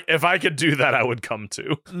 If I could do that, I would come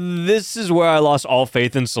too. This is where I lost all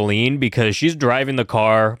faith in Celine because she's driving the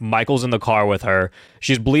car. Michael's in the car with her.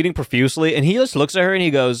 She's bleeding profusely, and he just looks at her and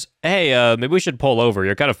he goes, hey, maybe we should pull over.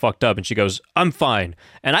 You're kind of fucked up. And she goes, I'm fine.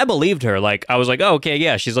 And I believed her. Like, I was like, oh, okay,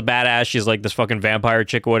 yeah, she's a badass. She's like this fucking vampire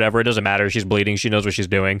chick or whatever. It doesn't matter. She's bleeding. She knows what she's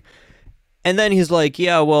doing. And then he's like,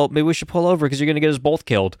 yeah, well, maybe we should pull over because you're going to get us both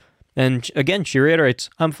killed. And again, she reiterates,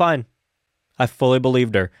 I'm fine. I fully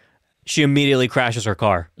believed her. She immediately crashes her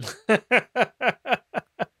car.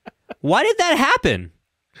 Why did that happen?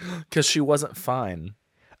 Because she wasn't fine.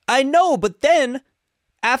 I know, but then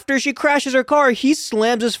after she crashes her car, he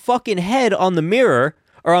slams his fucking head on the mirror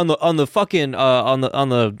or on the fucking on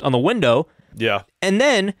the window. Yeah. And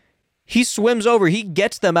then he swims over, he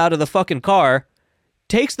gets them out of the fucking car,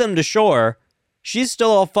 takes them to shore. She's still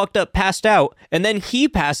all fucked up, passed out, and then he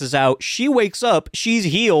passes out. She wakes up, she's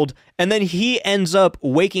healed, and then he ends up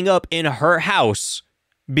waking up in her house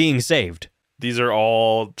being saved. These are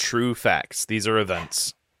all true facts. These are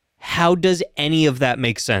events. How does any of that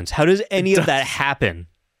make sense? How does any of that happen?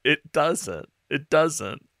 It doesn't. It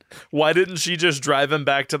doesn't. Why didn't she just drive him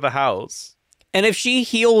back to the house? And if she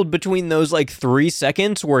healed between those 3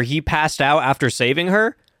 seconds where he passed out after saving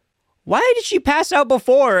her, why did she pass out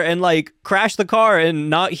before and crash the car and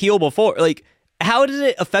not heal before? How did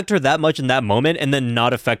it affect her that much in that moment and then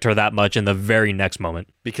not affect her that much in the very next moment?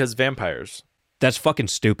 Because vampires. That's fucking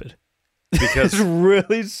stupid. Because it's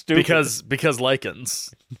really stupid. Because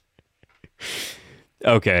lichens.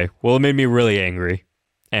 Okay. Well, it made me really angry.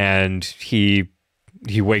 And he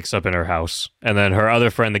wakes up in her house. And then her other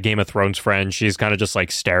friend, the Game of Thrones friend, she's kind of just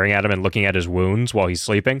staring at him and looking at his wounds while he's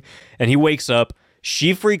sleeping. And he wakes up.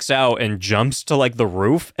 She freaks out and jumps to the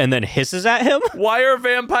roof and then hisses at him. Why are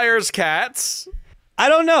vampires cats? I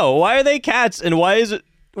don't know. Why are they cats and why is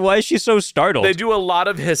she so startled? They do a lot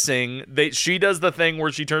of hissing. She does the thing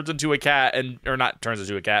where she turns into a cat or not turns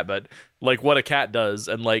into a cat, but what a cat does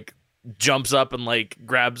and jumps up and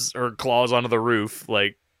grabs her claws onto the roof.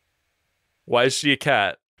 Why is she a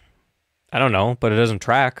cat? I don't know, but it doesn't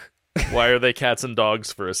track. Why are they cats and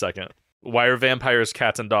dogs for a second? Why are vampires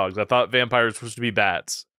cats and dogs? I thought vampires were supposed to be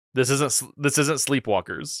bats. This isn't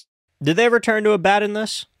Sleepwalkers. Did they ever turn to a bat in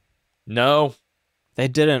this? No. They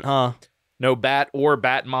didn't, huh? No bat or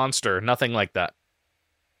bat monster. Nothing like that.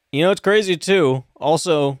 You know, it's crazy, too.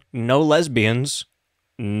 Also, no lesbians,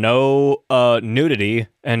 no nudity,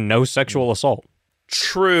 and no sexual assault.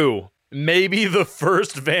 True. Maybe the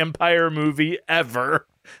first vampire movie ever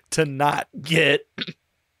to not get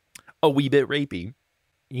a wee bit rapey.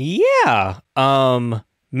 Yeah.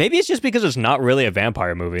 Maybe it's just because it's not really a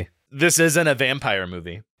vampire movie. This isn't a vampire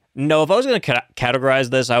movie. No, if I was going to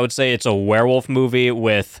categorize this, I would say it's a werewolf movie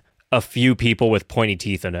with a few people with pointy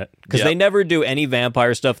teeth in it. Because they never do any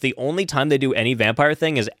vampire stuff. The only time they do any vampire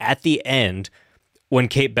thing is at the end when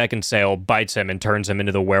Kate Beckinsale bites him and turns him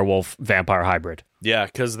into the werewolf vampire hybrid. Yeah,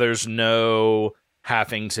 because there's no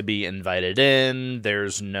having to be invited in.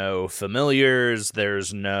 There's no familiars.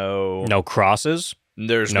 There's no crosses.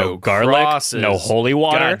 There's no garlic, crosses. No holy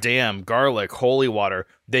water. God damn, garlic, holy water.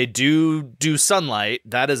 They do sunlight.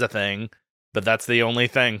 That is a thing, but that's the only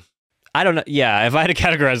thing. I don't know. Yeah, if I had to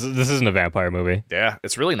categorize it, this isn't a vampire movie. Yeah,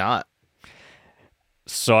 it's really not.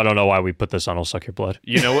 So I don't know why we put this on I'll Suck Your Blood.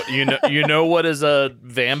 You know what is a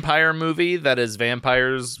vampire movie that is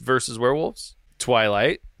vampires versus werewolves?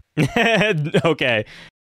 Twilight. Okay.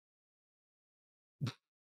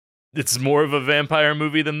 It's more of a vampire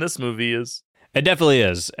movie than this movie is. It definitely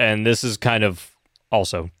is, and this is kind of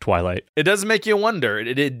also Twilight. It does make you wonder,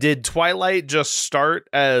 did Twilight just start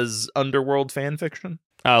as underworld fan fiction?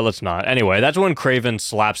 Let's not. Anyway, that's when Craven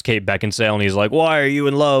slaps Kate Beckinsale, and he's like, why are you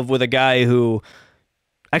in love with a guy who...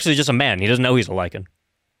 Actually, just a man. He doesn't know he's a lichen.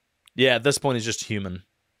 Yeah, at this point, he's just human.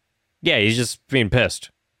 Yeah, he's just being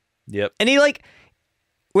pissed. Yep. And he,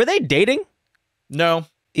 were they dating? No.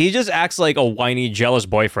 He just acts like a whiny, jealous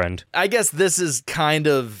boyfriend. I guess this is kind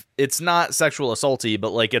of, it's not sexual assaulty,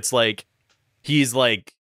 but it's he's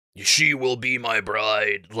like, she will be my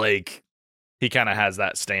bride. He kind of has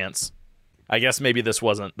that stance. I guess maybe this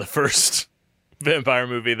wasn't the first vampire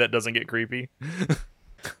movie that doesn't get creepy.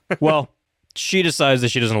 Well, she decides that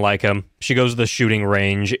she doesn't like him. She goes to the shooting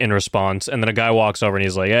range in response, and then a guy walks over and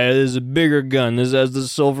he's like, hey, this is a bigger gun. This has the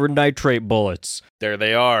silver nitrate bullets. There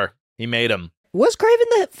they are. He made them. Was Craven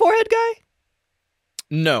the forehead guy?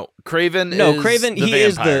 No, Craven. Craven.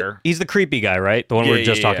 He's the creepy guy, right? The one we were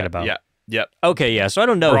just talking about. Yeah. Yep. Okay, yeah. So I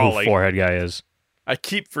don't know who forehead guy is. I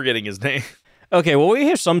keep forgetting his name. Okay, well, we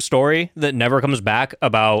hear some story that never comes back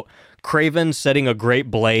about Craven setting a great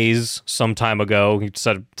blaze some time ago. He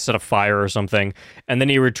set a fire or something, and then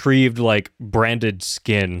he retrieved like branded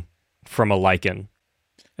skin from a lichen,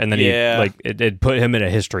 and then it put him in a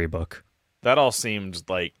history book. That all seemed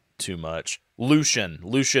like too much. Lucian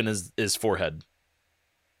is forehead.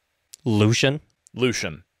 Lucian.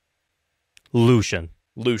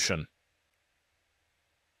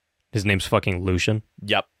 His name's fucking Lucian.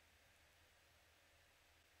 Yep.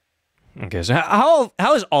 Okay, so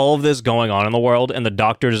how is all of this going on in the world, and the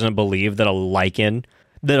doctor doesn't believe that a lichen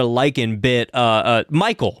bit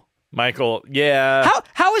Michael? Michael, yeah.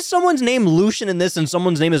 How is someone's name Lucian in this, and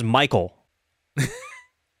someone's name is Michael?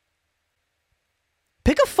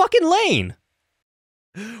 Pick a fucking lane.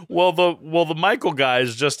 Well, the Michael guy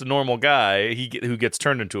is just a normal guy who gets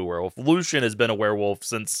turned into a werewolf. Lucian has been a werewolf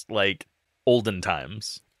since like olden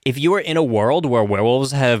times. If you were in a world where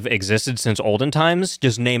werewolves have existed since olden times,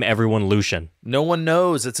 just name everyone Lucian. No one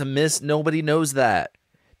knows. It's a miss. Nobody knows that.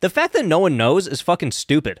 The fact that no one knows is fucking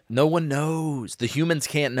stupid. No one knows. The humans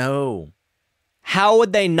can't know. How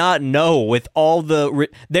would they not know with all the...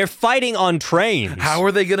 They're fighting on trains. How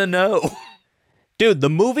are they going to know? Dude, the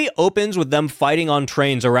movie opens with them fighting on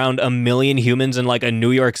trains around 1 million humans in like a New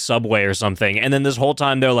York subway or something. And then this whole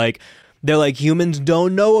time they're like, humans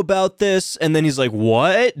don't know about this. And then he's like,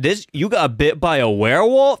 what? You got bit by a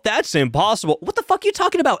werewolf? That's impossible. What the fuck are you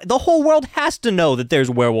talking about? The whole world has to know that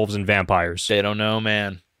there's werewolves and vampires. They don't know,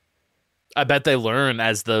 man. I bet they learn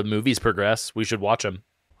as the movies progress. We should watch them.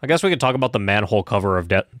 I guess we could talk about the manhole cover of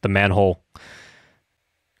the manhole.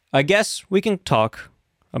 I guess we can talk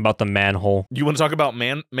about the manhole. You want to talk about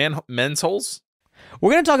men's holes?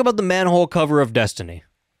 We're going to talk about the manhole cover of Destiny.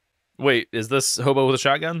 Wait, is this Hobo with a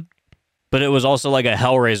Shotgun? But it was also like a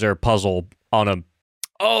Hellraiser puzzle on a...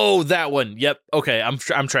 Oh, that one. Yep. Okay, I'm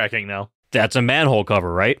tracking now. That's a manhole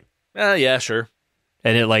cover, right? Yeah, sure.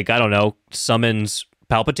 And it, like, I don't know, summons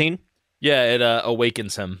Palpatine? Yeah, it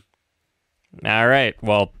awakens him. All right.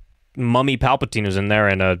 Well, Mummy Palpatine is in there,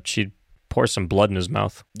 and she pours some blood in his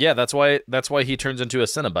mouth. Yeah, that's why he turns into a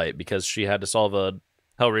Cenobite, because she had to solve a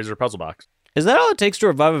Hellraiser puzzle box. Is that all it takes to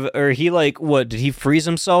revive? Or he, like, what, did he freeze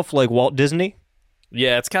himself like Walt Disney?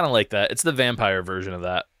 Yeah, it's kind of like that. It's the vampire version of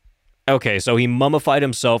that. Okay, so he mummified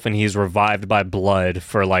himself and he's revived by blood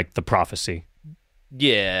for, like, the prophecy.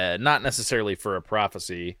 Yeah, not necessarily for a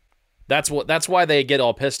prophecy. That's why they get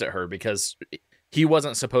all pissed at her, because he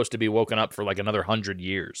wasn't supposed to be woken up for, like, another 100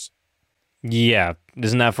 years. Yeah,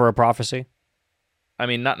 isn't that for a prophecy? I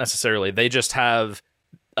mean, not necessarily. They just have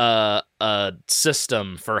a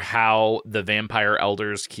system for how the vampire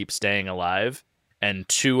elders keep staying alive, and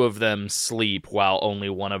 2 of them sleep while only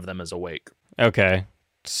 1 of them is awake. Okay,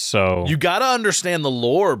 so... You gotta understand the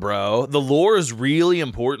lore, bro. The lore is really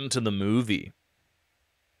important to the movie.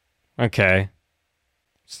 Okay.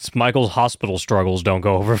 Since Michael's hospital struggles don't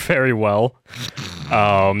go over very well,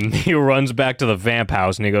 he runs back to the vamp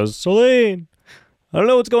house and he goes, Celine, I don't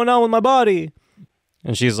know what's going on with my body.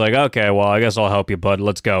 And she's like, okay, well, I guess I'll help you, bud.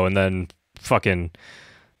 Let's go. And then fucking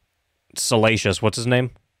Salacious, what's his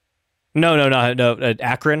name? No,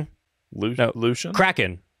 Akron? Lucian?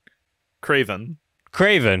 Craven.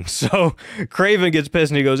 So Craven gets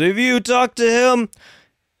pissed and he goes, if you talk to him,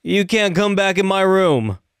 you can't come back in my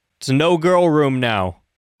room. It's a no-girl room now.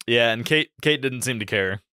 Yeah, and Kate didn't seem to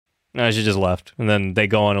care. No, she just left. And then they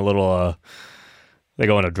go on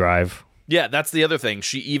a drive. Yeah, that's the other thing.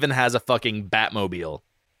 She even has a fucking Batmobile.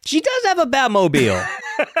 She does have a Batmobile.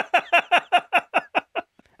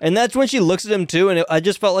 And that's when she looks at him, too, and I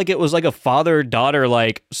just felt like it was like a father-daughter,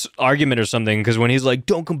 like, argument or something, because when he's like,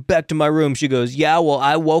 don't come back to my room, she goes, yeah, well,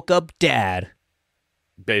 I woke up Dad.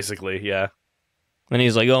 Basically, yeah. And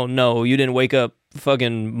he's like, oh, no, you didn't wake up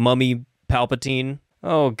fucking Mummy Palpatine?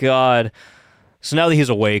 Oh, God. So now that he's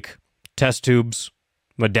awake, test tubes,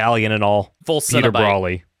 medallion and all, full Peter Cenobite.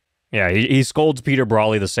 Brawley. Yeah, he scolds Peter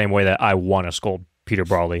Brawley the same way that I want to scold Peter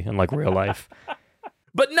Brawley in, like, real life.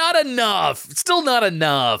 But not enough. Still not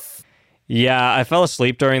enough. Yeah, I fell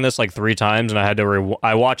asleep during this like 3 times, and I had to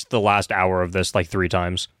I watched the last hour of this like 3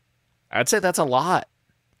 times. I'd say that's a lot.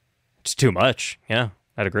 It's too much. Yeah,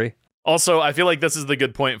 I'd agree. Also, I feel like this is the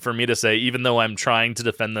good point for me to say, even though I'm trying to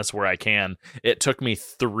defend this where I can, it took me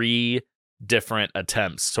 3 different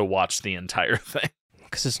attempts to watch the entire thing.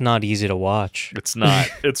 Because it's not easy to watch. It's not.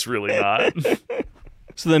 It's really not.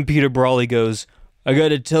 So then Peter Brawley goes, I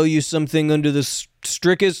gotta tell you something under the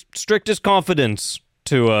strictest confidence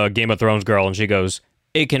to a Game of Thrones girl, and she goes,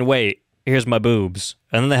 it can wait. Here's my boobs.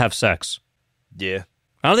 And then they have sex. Yeah.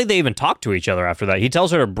 I don't think they even talk to each other after that. He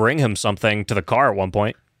tells her to bring him something to the car at one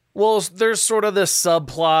point. Well, there's sort of this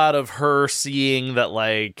subplot of her seeing that,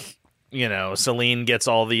 like, Celine gets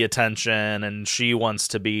all the attention and she wants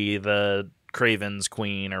to be the Craven's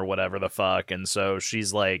queen or whatever the fuck, and so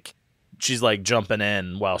she's like jumping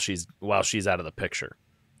in while she's out of the picture.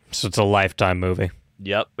 So it's a Lifetime movie.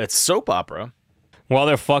 Yep, it's soap opera. While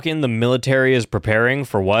they're fucking, the military is preparing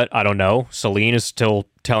for what? I don't know. Celine is still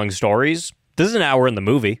telling stories. This is an hour in the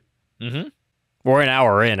movie. Mm-hmm. We're an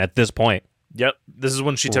hour in at this point. Yep, this is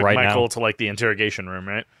when she took Right Michael now. to like the interrogation room,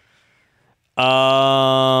 right?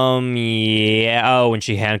 Yeah. Oh, when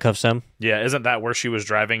she handcuffs him. Yeah, isn't that where she was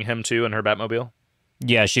driving him to in her Batmobile?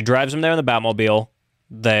 Yeah, she drives him there in the Batmobile.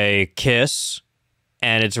 They kiss,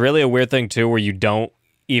 and it's really a weird thing too, where you don't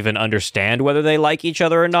even understand whether they like each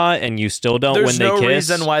other or not, and you still don't There's when they no kiss.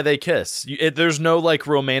 reason why they kiss. There's no like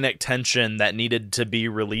romantic tension that needed to be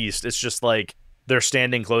released. It's just like they're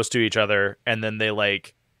standing close to each other, and then they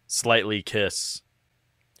like slightly kiss.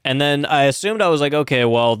 And then I assumed, I was like, okay,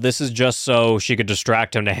 well, this is just so she could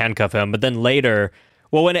distract him to handcuff him. But then later,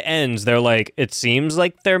 well, when it ends, they're like, it seems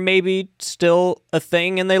like they're maybe still a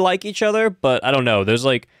thing and they like each other, but I don't know.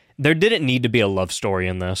 There didn't need to be a love story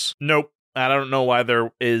in this. Nope. I don't know why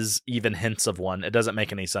there is even hints of one. It doesn't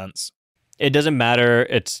make any sense. It doesn't matter.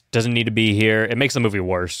 It doesn't need to be here. It makes the movie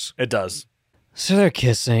worse. It does. So they're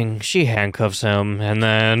kissing. She handcuffs him, and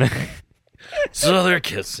then... So they're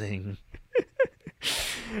kissing.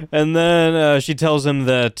 And then she tells him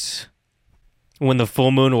that when the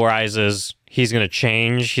full moon rises, he's going to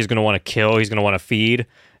change. He's going to want to kill. He's going to want to feed.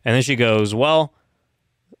 And then she goes, well,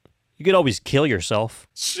 you could always kill yourself.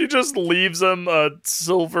 She just leaves him a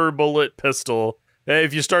silver bullet pistol. Hey,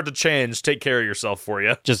 if you start to change, take care of yourself for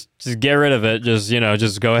you. Just get rid of it.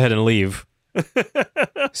 Just go ahead and leave.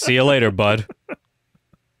 See you later, bud.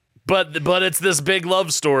 But it's this big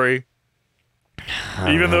love story.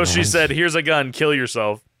 Even though she said, here's a gun, kill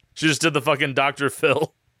yourself. She just did the fucking Dr.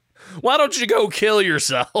 Phil. Why don't you go kill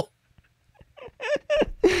yourself?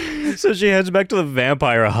 So she heads back to the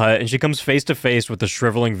vampire hut, and she comes face to face with the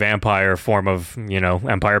shriveling vampire form of,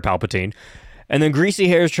 Empire Palpatine. And then Greasy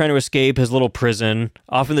Hair is trying to escape his little prison.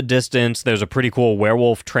 Off in the distance, there's a pretty cool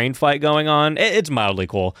werewolf train fight going on. It's mildly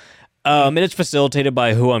cool. And it's facilitated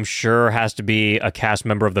by who I'm sure has to be a cast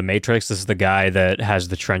member of The Matrix. This is the guy that has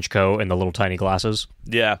the trench coat and the little tiny glasses.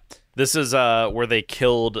 Yeah. This is where they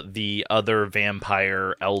killed the other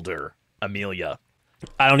vampire elder, Amelia.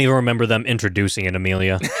 I don't even remember them introducing it,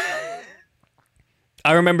 Amelia.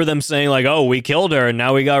 I remember them saying, like, oh, we killed her and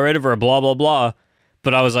now we got rid of her, blah, blah, blah.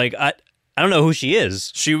 But I was like, I don't know who she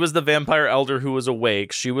is. She was the vampire elder who was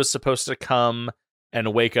awake. She was supposed to come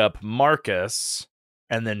and wake up Marcus,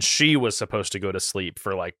 and then she was supposed to go to sleep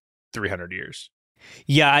for like 300 years.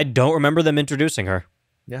 Yeah, I don't remember them introducing her.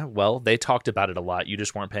 Yeah, well, they talked about it a lot. You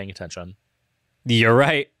just weren't paying attention. You're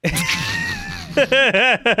right.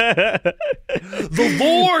 The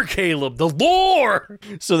lore, Caleb, the lore!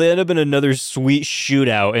 So they end up in another sweet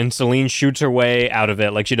shootout, and Celine shoots her way out of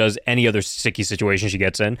it like she does any other sticky situation she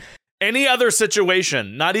gets in. Any other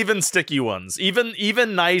situation, not even sticky ones,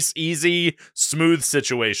 even nice, easy, smooth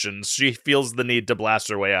situations, she feels the need to blast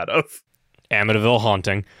her way out of. Amityville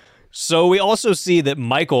Haunting. So we also see that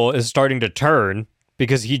Michael is starting to turn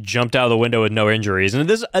because he jumped out of the window with no injuries. And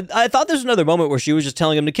I thought there's another moment where she was just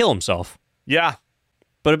telling him to kill himself. Yeah.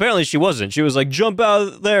 But apparently she wasn't. She was like, jump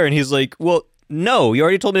out there. And he's like, well, no, you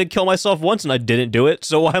already told me to kill myself once and I didn't do it.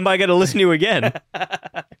 So why am I going to listen to you again?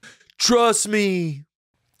 Trust me.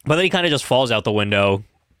 But then he kind of just falls out the window.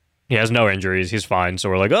 He has no injuries. He's fine. So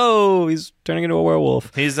we're like, oh, he's turning into a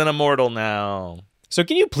werewolf. He's an immortal now. So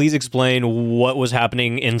can you please explain what was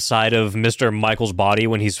happening inside of Mr. Michael's body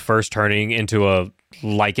when he's first turning into a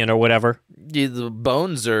lichen or whatever? Yeah, the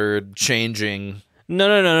bones are changing.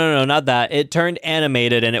 No, not that. It turned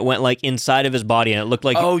animated and it went like inside of his body and it looked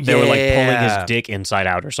like they were like pulling his dick inside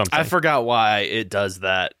out or something. I forgot why it does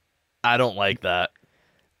that. I don't like that.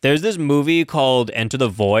 There's this movie called Enter the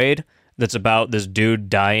Void that's about this dude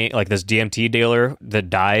dying, like this DMT dealer that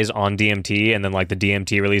dies on DMT, and then like the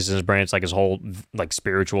DMT releases his brain. It's like his whole like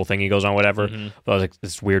spiritual thing he goes on, whatever. But like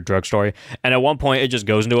this weird drug story. And at one point, it just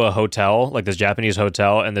goes into a hotel, like this Japanese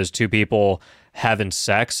hotel, and there's two people having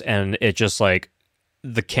sex, and it just like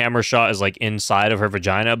the camera shot is like inside of her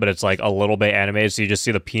vagina, but it's like a little bit animated, so you just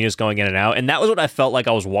see the penis going in and out. And that was what I felt like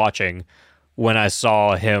I was watching when I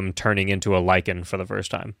saw him turning into a lichen for the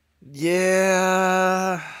first time.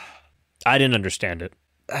 Yeah. I didn't understand it.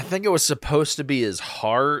 I think it was supposed to be his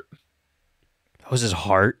heart. That was his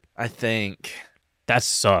heart? I think. That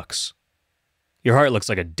sucks. Your heart looks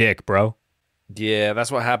like a dick, bro. Yeah,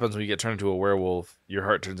 that's what happens when you get turned into a werewolf. Your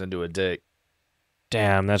heart turns into a dick.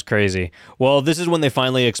 Damn, that's crazy. Well, this is when they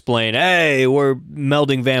finally explain, hey, we're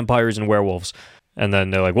melding vampires and werewolves. And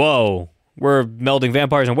then they're like, whoa, we're melding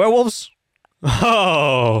vampires and werewolves?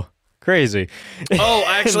 Oh, crazy. Oh,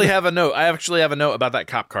 I actually have a note. About that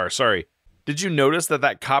cop car. Sorry. Did you notice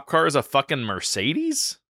that cop car is a fucking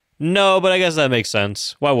Mercedes? No, but I guess that makes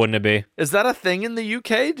sense. Why wouldn't it be? Is that a thing in the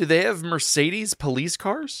UK? Do they have Mercedes police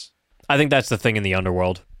cars? I think that's the thing in the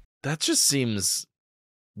underworld. That just seems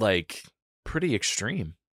like pretty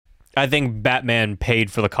extreme. I think Batman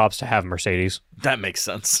paid for the cops to have Mercedes. That makes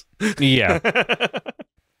sense. Yeah.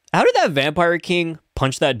 How did that Vampire King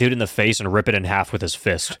punch that dude in the face and rip it in half with his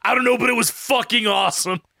fist? I don't know, but it was fucking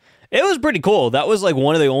awesome. It was pretty cool. That was like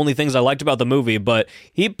one of the only things I liked about the movie, but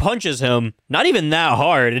he punches him not even that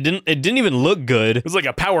hard. It didn't even look good. It was like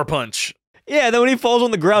a power punch. Yeah, then when he falls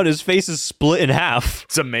on the ground, his face is split in half.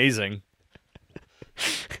 It's amazing.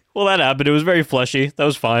 Well, that happened. It was very fleshy. That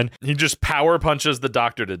was fine. He just power punches the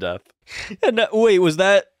doctor to death. And wait, was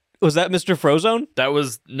that Mr. Frozone? That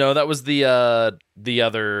was the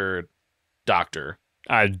other doctor.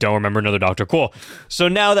 I don't remember another doctor. Cool. So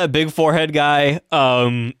now that big forehead guy,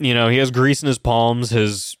 he has grease in his palms,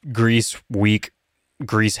 his grease weak,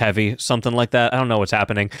 grease heavy, something like that. I don't know what's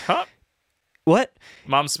happening. Huh? What?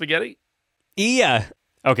 Mom spaghetti? Yeah.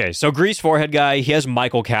 Okay, so grease forehead guy, he has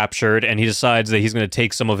Michael captured, and he decides that he's going to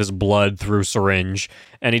take some of his blood through syringe.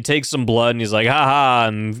 And he takes some blood, and he's like, haha,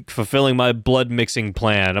 I'm fulfilling my blood mixing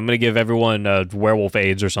plan. I'm going to give everyone werewolf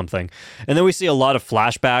AIDS or something. And then we see a lot of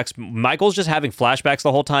flashbacks. Michael's just having flashbacks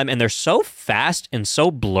the whole time, and they're so fast and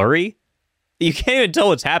so blurry, you can't even tell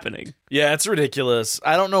what's happening. Yeah, it's ridiculous.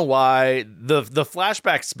 I don't know why. The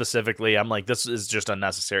flashbacks specifically, I'm like, this is just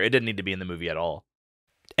unnecessary. It didn't need to be in the movie at all.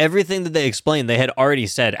 Everything that they explained, they had already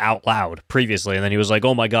said out loud previously, and then he was like,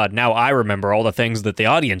 oh my god, now I remember all the things that the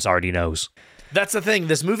audience already knows. That's the thing.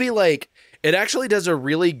 This movie, like, it actually does a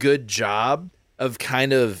really good job of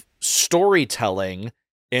kind of storytelling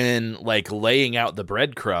and, like, laying out the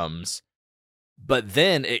breadcrumbs, but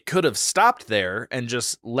then it could have stopped there and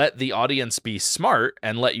just let the audience be smart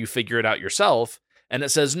and let you figure it out yourself, and it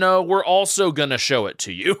says, no, we're also gonna show it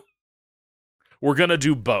to you. We're gonna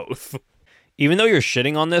do both. Even though you're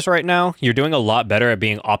shitting on this right now, you're doing a lot better at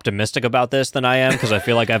being optimistic about this than I am, because I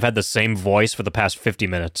feel like I've had the same voice for the past 50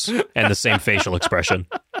 minutes and the same facial expression.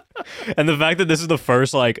 And the fact that this is the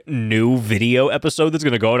first, like, new video episode that's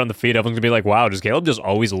going to go out on the feed, everyone's going to be like, wow, does Caleb just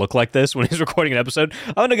always look like this when he's recording an episode?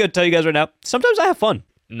 I'm going to go tell you guys right now, sometimes I have fun.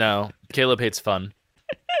 No, Caleb hates fun.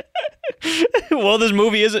 Well, this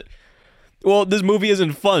movie isn't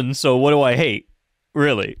fun, so what do I hate?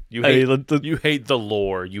 Really? You hate the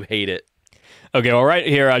lore. You hate it. Okay, well, right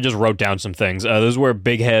here, I just wrote down some things. This is where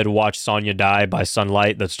Big Head watched Sonya die by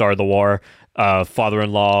sunlight that started the war.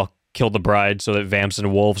 Father-in-law killed the bride so that vamps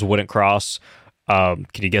and wolves wouldn't cross. Can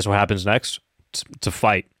you guess what happens next? It's a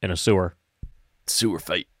fight in a sewer. Sewer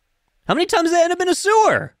fight. How many times did they end up in a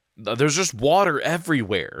sewer? There's just water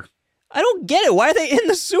everywhere. I don't get it. Why are they in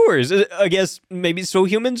the sewers? I guess maybe so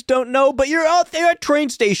humans don't know, but you're out there at train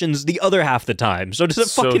stations the other half the time. So does it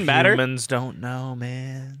fucking matter? Humans don't know,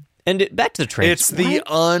 man. And back to the train. It's the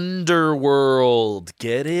underworld.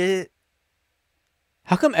 Get it?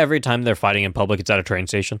 How come every time they're fighting in public, it's at a train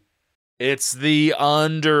station? It's the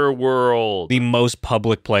underworld. The most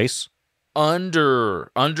public place?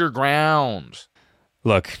 Underground.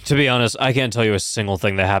 Look, to be honest, I can't tell you a single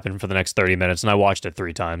thing that happened for the next 30 minutes, and I watched it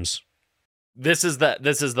 3 times. This is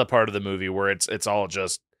the part of the movie where it's all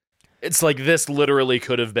just, it's like this literally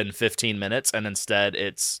could have been 15 minutes, and instead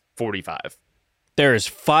it's 45. There is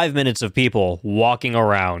 5 minutes of people walking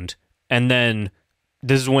around, and then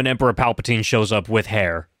this is when Emperor Palpatine shows up with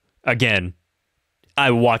hair. Again,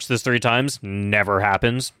 I watched this 3 times. Never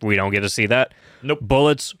happens. We don't get to see that. Nope.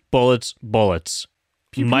 Bullets, bullets, bullets.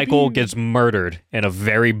 Pew, pew, Michael pew. gets murdered in a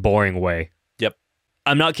very boring way. Yep.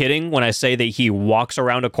 I'm not kidding when I say that he walks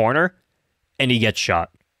around a corner and he gets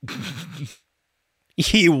shot.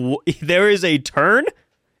 There is a turn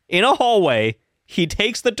in a hallway. He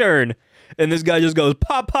takes the turn, and this guy just goes,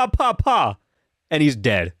 pa, pa, pa, pa, and he's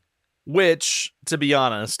dead. Which, to be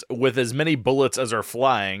honest, with as many bullets as are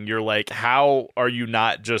flying, you're like, how are you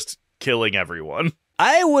not just killing everyone?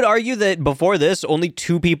 I would argue that before this, only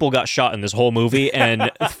 2 people got shot in this whole movie,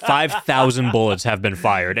 and 5,000 bullets have been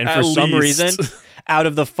fired. And for some reason, out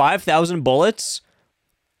of the 5,000 bullets,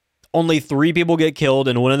 only 3 people get killed,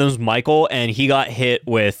 and one of them is Michael, and he got hit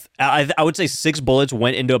with, I would say 6 bullets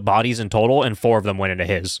went into bodies in total, and 4 of them went into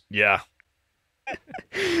his. Yeah.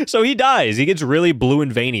 So he dies. He gets really blue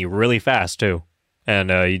and veiny really fast, too. And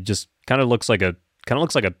he just kind of looks like a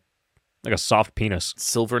soft penis.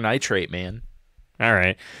 Silver nitrate, man. All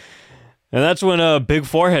right. And that's when Big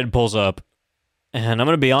Forehead pulls up. And I'm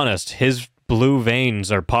going to be honest, his blue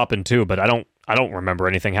veins are popping too, but I don't I don't remember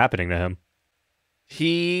anything happening to him.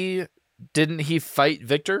 Didn't he fight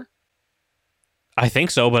Victor? I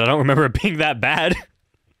think so, but I don't remember it being that bad.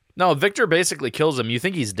 No, Victor basically kills him. You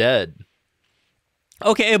think he's dead.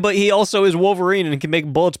 Okay, but he also is Wolverine and can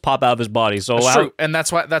make bullets pop out of his body. So That's true, and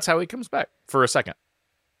that's how he comes back for a second.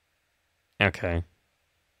 Okay.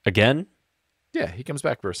 Again? Yeah, he comes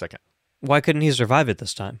back for a second. Why couldn't he survive it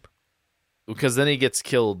this time? Because then he gets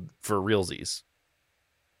killed for realsies.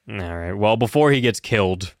 All right. Well, before he gets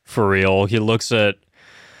killed for real, he looks at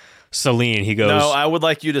Celine. He goes, No, I would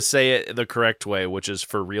like you to say it the correct way, which is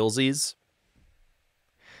for realsies.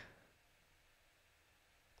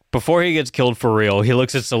 Before he gets killed for real, he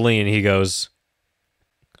looks at Celine. He goes,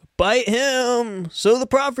 bite him so the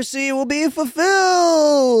prophecy will be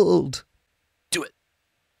fulfilled. Do it.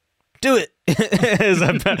 Do it. Is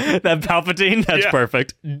that Palpatine? That's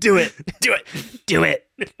perfect. Do it. Do it. Do it.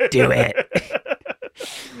 Do it.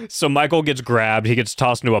 So Michael gets grabbed. He gets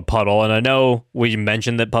tossed into a puddle. And I know we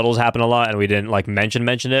mentioned that puddles happen a lot and we didn't like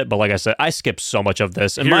mention it. But like I said, I skipped so much of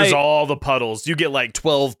this. And Here's all the puddles. You get like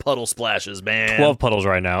 12 puddle splashes, man. 12 puddles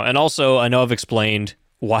right now. And also, I know I've explained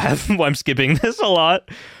why I'm skipping this a lot.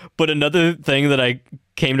 But another thing that I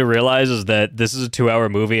came to realize is that this is a 2-hour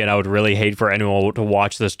movie. And I would really hate for anyone to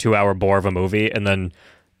watch this 2-hour bore of a movie and then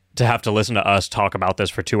to have to listen to us talk about this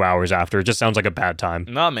for 2 hours after. It just sounds like a bad time.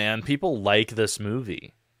 Nah, man. People like this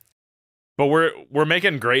movie. But we're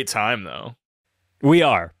making great time, though. We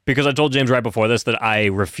are, because I told James right before this that I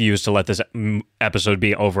refuse to let this episode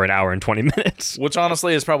be over an hour and 20 minutes. Which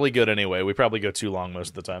honestly is probably good anyway. We probably go too long most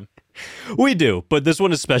of the time. We do, but this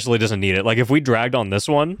one especially doesn't need it. Like, if we dragged on this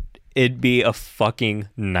one, it'd be a fucking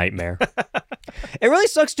nightmare. It really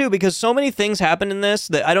sucks, too, because so many things happen in this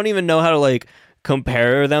that I don't even know how to, like,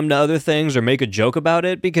 compare them to other things or make a joke about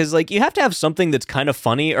it, because, like, you have to have something that's kind of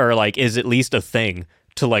funny or, like, is at least a thing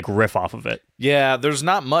to like riff off of it. Yeah, there's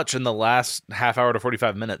not much in the last half hour to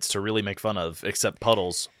 45 minutes to really make fun of, except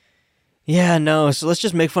puddles. Yeah, no, so let's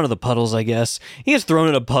just make fun of the puddles, I guess. He gets thrown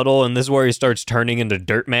in a puddle, and this is where he starts turning into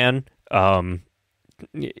Dirt Man.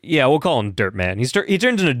 Yeah, we'll call him Dirt Man. He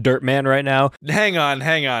turns into Dirt Man right now. Hang on.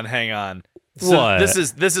 So what? This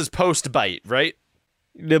is post bite, right?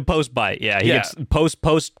 The post bite, yeah. He gets post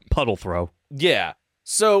puddle throw. Yeah.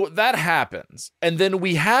 So that happens, and then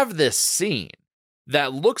we have this scene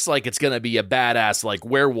that looks like it's going to be a badass, like,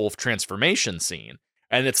 werewolf transformation scene.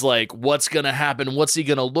 And it's like, what's going to happen? What's he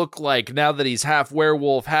going to look like now that he's half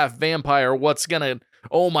werewolf, half vampire?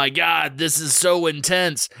 Oh my God, this is so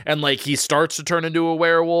intense. And, like, he starts to turn into a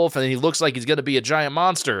werewolf, and he looks like he's going to be a giant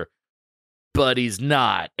monster. But he's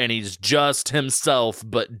not. And he's just himself,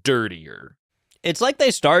 but dirtier. It's like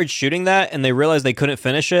they started shooting that, and they realized they couldn't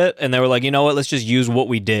finish it, and they were like, you know what, let's just use what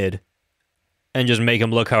we did. And just make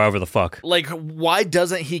him look however the fuck. Like, why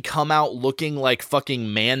doesn't he come out looking like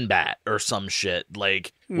fucking Man-Bat or some shit?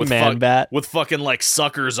 Like, with Man-Bat? with fucking, like,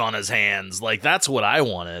 suckers on his hands. Like, that's what I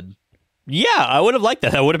wanted. Yeah, I would have liked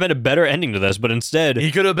that. That would have been a better ending to this, but instead...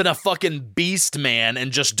 He could have been a fucking beast man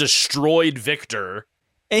and just destroyed Victor.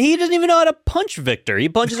 And he doesn't even know how to punch Victor. He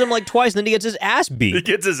punches him like twice, and then he gets his ass beat. He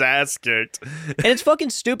gets his ass kicked. And it's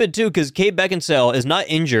fucking stupid, too, because Kate Beckinsale is not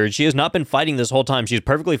injured. She has not been fighting this whole time. She's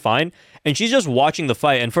perfectly fine, and she's just watching the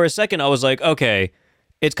fight. And for a second, I was like, okay,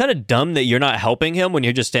 it's kind of dumb that you're not helping him when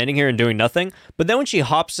you're just standing here and doing nothing. But then when she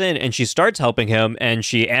hops in and she starts helping him, and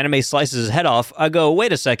she anime slices his head off, I go,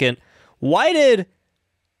 wait a second, why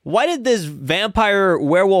did this vampire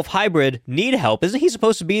werewolf hybrid need help? Isn't he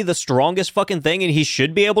supposed to be the strongest fucking thing and he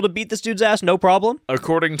should be able to beat this dude's ass no problem?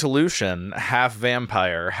 According to Lucian, half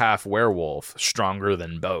vampire, half werewolf, stronger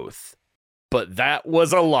than both. But that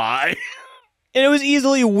was a lie. And it was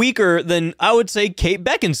easily weaker than, I would say, Kate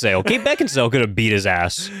Beckinsale. Kate Beckinsale could have beat his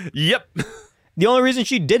ass. Yep. The only reason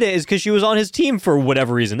she did it is because she was on his team for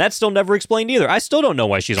whatever reason. That's still never explained either. I still don't know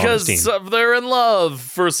why she's on his team. Because they're in love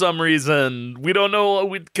for some reason. We don't know,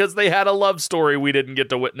 because they had a love story we didn't get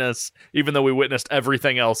to witness, even though we witnessed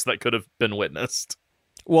everything else that could have been witnessed.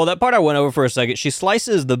 Well, that part I went over for a second. She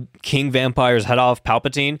slices the King Vampire's head off,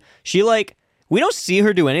 Palpatine. She, like... We don't see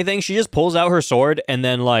her do anything. She just pulls out her sword and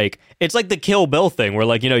then, like, it's like the Kill Bill thing where,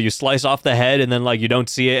 like, you know, you slice off the head and then, like, you don't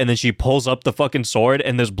see it and then she pulls up the fucking sword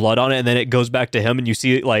and there's blood on it and then it goes back to him and you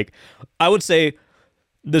see it, like, I would say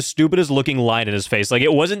the stupidest looking line in his face. Like,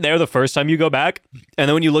 it wasn't there the first time you go back, and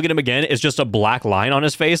then when you look at him again, it's just a black line on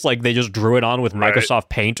his face, like they just drew it on with Microsoft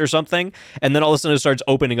Paint or something, and then all of a sudden it starts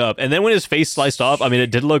opening up. And then when his face sliced off, I mean,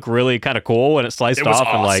 it did look really kind of cool when it sliced off.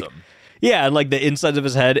 Awesome. And, like, yeah, and, like, the insides of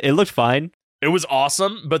his head, it looked fine. It was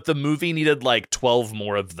awesome, but the movie needed like 12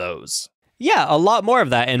 more of those. Yeah, a lot more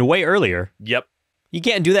of that and way earlier. Yep. You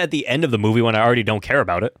can't do that at the end of the movie when I already don't care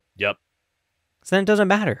about it. Yep. So then it doesn't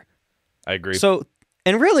matter. I agree. So,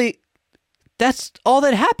 and really, that's all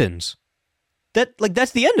that happens.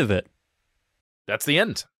 That's the end of it. That's the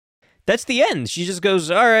end. That's the end. She just goes,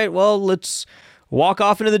 all right, well, let's walk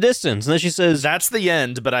off into the distance. And then she says, That's the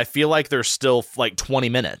end, but I feel like there's still like 20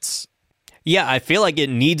 minutes. yeah, I feel like it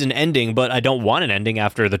needs an ending, but I don't want an ending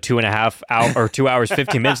after the 2.5 hour or 2 hours,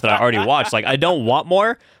 15 minutes that I already watched. Like, I don't want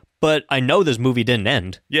more, but I know this movie didn't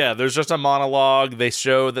end. Yeah, there's just a monologue. They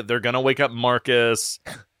show that they're going to wake up Marcus.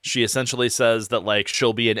 She essentially says that like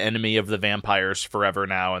she'll be an enemy of the vampires forever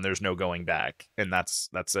now and there's no going back. And that's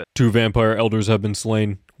it. 2 vampire elders have been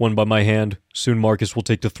slain, one by my hand. Soon Marcus will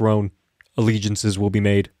take the throne. Allegiances will be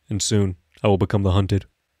made, and soon I will become the hunted.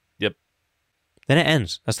 Yep. Then it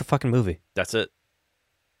ends. That's the fucking movie. That's it.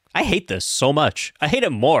 I hate this so much. I hate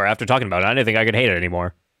it more after talking about it. I didn't think I could hate it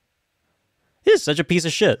anymore. This is such a piece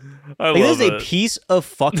of shit. This is a piece of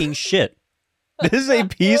fucking shit. This is a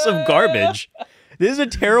piece of garbage. This is a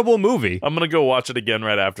terrible movie. I'm going to go watch it again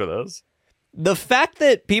right after this. The fact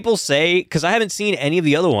that people say, because I haven't seen any of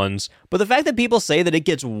the other ones, but the fact that people say that it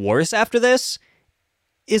gets worse after this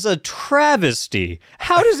is a travesty.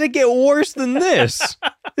 How does it get worse than this?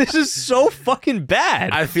 This is so fucking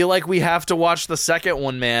bad. I feel like we have to watch the second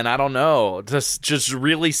one, man. I don't know. Just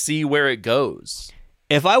really see where it goes.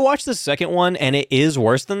 If I watch the second one and it is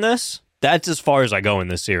worse than this, that's as far as I go in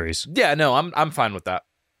this series. Yeah, no, I'm fine with that.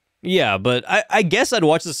 Yeah, but I guess I'd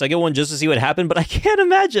watch the second one just to see what happened, but I can't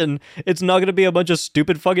imagine it's not going to be a bunch of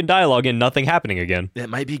stupid fucking dialogue and nothing happening again. It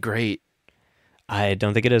might be great. I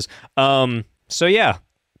don't think it is. So yeah,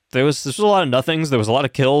 this was a lot of nothings. There was a lot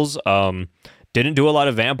of kills. Didn't do a lot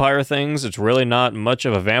of vampire things. It's really not much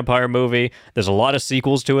of a vampire movie. There's a lot of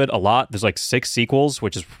sequels to it. There's like 6 sequels,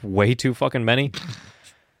 which is way too fucking many.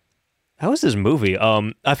 How was this movie?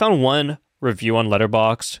 I found one review on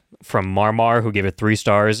Letterboxd from Marmar who gave it 3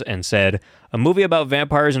 stars and said, a movie about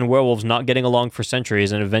vampires and werewolves not getting along for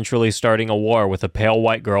centuries and eventually starting a war with a pale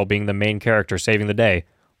white girl being the main character saving the day.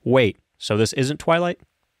 Wait, so this isn't Twilight?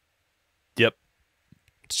 Yep.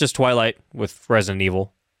 It's just Twilight with Resident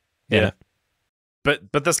Evil. Yeah.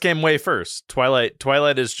 But this came way first.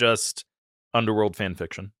 Twilight is just Underworld fan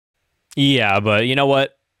fiction. Yeah, but you know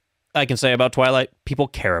what I can say about Twilight? People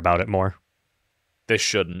care about it more. They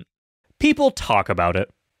shouldn't. People talk about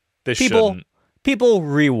it. They shouldn't. People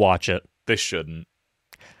rewatch it. They shouldn't.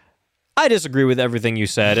 I disagree with everything you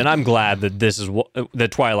said, and I'm glad that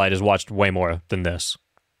that Twilight is watched way more than this.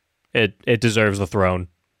 It deserves the throne.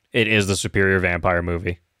 It is the superior vampire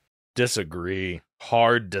movie. Disagree.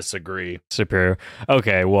 Hard disagree. Superior.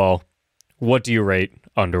 Okay, well, what do you rate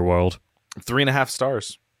Underworld? 3.5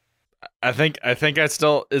 stars. I think I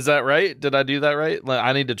still, is that right? Did I do that right?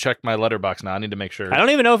 I need to check my letterbox now. I need to make sure. I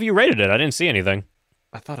don't even know if you rated it. I didn't see anything.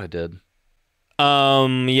 I thought I did.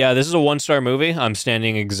 Yeah, this is a 1-star movie. I'm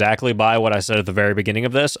standing exactly by what I said at the very beginning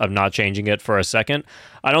of this. I'm not changing it for a second.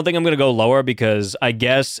 I don't think I'm going to go lower because I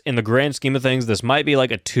guess in the grand scheme of things, this might be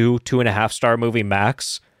like a 2.5 star movie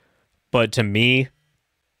max. But to me,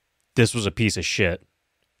 this was a piece of shit.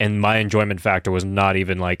 And my enjoyment factor was not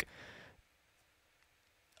even like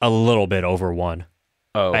a little bit over 1.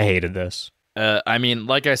 Oh, I hated this. I mean,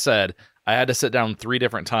 like I said, I had to sit down 3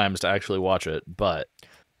 different times to actually watch it, but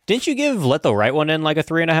Didn't you give Let the Right One In like a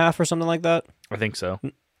 3.5 or something like that? I think so.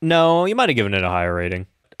 No, you might have given it a higher rating.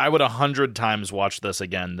 I would 100 times watch this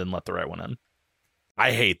again than Let the Right One In.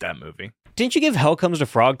 I hate that movie. Didn't you give Hell Comes to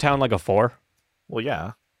Frogtown like a 4? Well,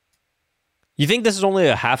 yeah. You think this is only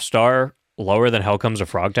a half star lower than Hell Comes to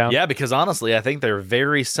Frogtown? Yeah, because honestly, I think they're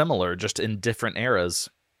very similar, just in different eras.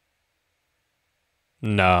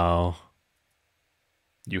 No.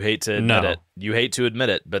 You hate to admit it. You hate to admit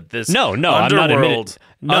it, but this No, I'm not admitting.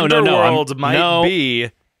 Underworld might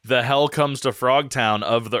be the Hell Comes to Frogtown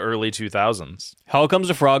of the early 2000s. Hell Comes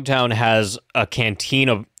to Frogtown has a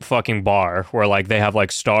cantina fucking bar where like they have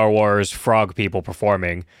like Star Wars frog people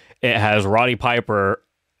performing. It has Roddy Piper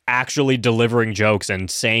actually delivering jokes and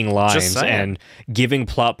saying lines and giving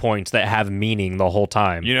plot points that have meaning the whole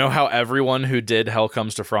time. You know how everyone who did Hell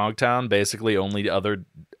Comes to Frogtown basically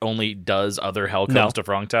only does other Hell Comes to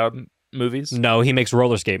Frogtown movies? No, he makes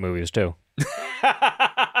roller skate movies too.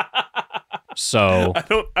 So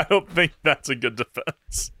I don't think that's a good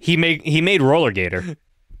defense. he made Roller Gator.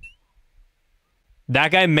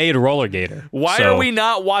 That guy made Roller Gator. Why are we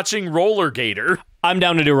not watching Roller Gator? I'm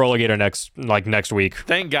down to do Roller Gator next week.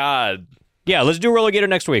 Thank God. Yeah, let's do Roller Gator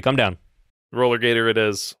next week. I'm down. Roller Gator it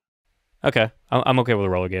is. Okay. I'm okay with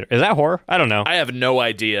Roller Gator. Is that horror? I don't know. I have no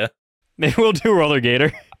idea. Maybe we'll do Roller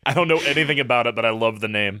Gator. I don't know anything about it, but I love the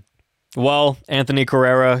name. Well, Anthony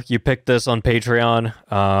Carrera, you picked this on Patreon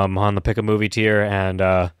on the Pick a Movie tier,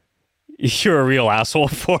 and you're a real asshole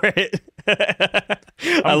for it.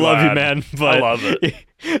 I love you, man. But I love it.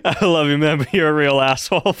 I love you, man, but you're a real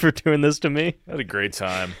asshole for doing this to me. I had a great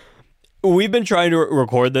time. We've been trying to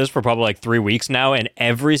record this for probably like 3 weeks now, and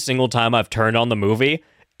every single time I've turned on the movie,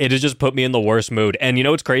 it has just put me in the worst mood. And you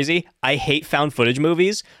know what's crazy? I hate found footage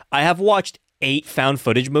movies. I have watched 8 found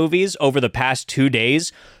footage movies over the past 2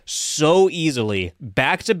 days so easily,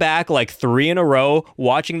 back to back, like 3 in a row,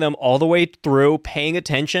 watching them all the way through, paying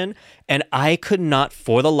attention, and I could not,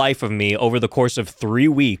 for the life of me, over the course of 3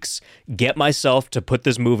 weeks, get myself to put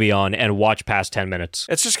this movie on and watch past 10 minutes.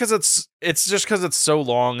 It's just because it's so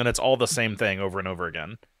long and it's all the same thing over and over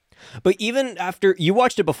again. But even after you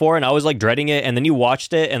watched it before and I was like dreading it, and then you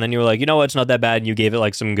watched it and then you were like, you know what, it's not that bad, and you gave it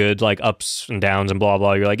like some good like ups and downs and blah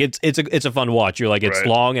blah. You're like, it's a fun watch. You're like, it's Right.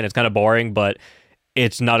 long and it's kind of boring, but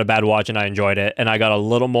it's not a bad watch and I enjoyed it. And I got a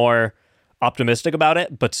little more optimistic about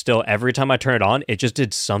it, but still every time I turn it on, it just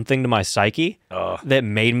did something to my psyche that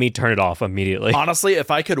made me turn it off immediately. Honestly,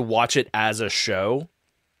 if I could watch it as a show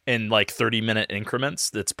in like 30-minute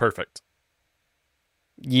increments, that's perfect.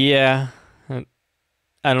 Yeah.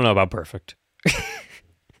 I don't know about perfect.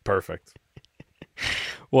 Perfect.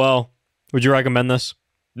 Well, would you recommend this?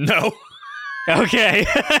 No. Okay.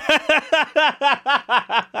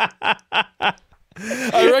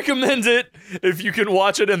 I recommend it if you can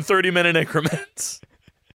watch it in 30-minute increments.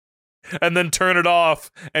 And then turn it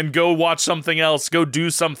off and go watch something else. Go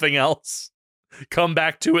do something else. Come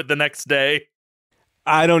back to it the next day.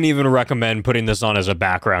 I don't even recommend putting this on as a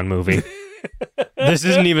background movie. This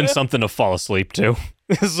isn't even something to fall asleep to.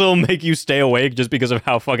 This will make you stay awake just because of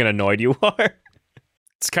how fucking annoyed you are.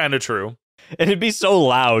 It's kind of true. And it'd be so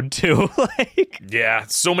loud, too. Like, Yeah,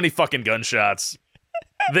 so many fucking gunshots.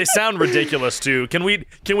 They sound ridiculous, too. Can we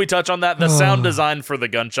touch on that? The sound design for the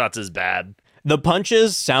gunshots is bad. the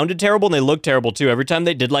punches sounded terrible and they looked terrible, too. Every time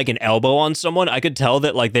they did, like, an elbow on someone, I could tell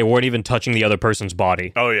that, like, they weren't even touching the other person's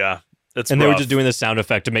body. Oh, yeah. It's And they were rough. just doing the sound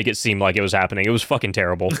effect to make it seem like it was happening. It was fucking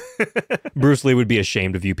terrible. Bruce Lee would be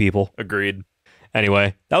ashamed of you people. Agreed.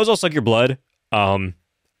 Anyway, that was I'll Suck Your Blood. I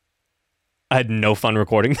had no fun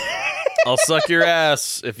recording. I'll suck your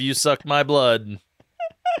ass if you suck my blood.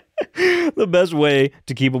 The best way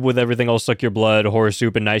to keep up with everything I'll Suck Your Blood, Horror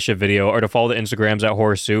Soup, and Night Shift Video are to follow the Instagrams at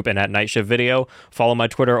Horror Soup and at Night Shift Video. Follow my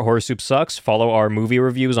Twitter at Horror Soup Sucks. Follow our movie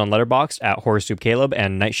reviews on Letterboxd at Horror Soup Caleb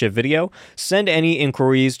and Night Shift Video. Send any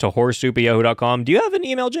inquiries to horrorsoup@yahoo.com. Do you have an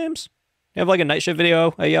email, James? You have like a Night Shift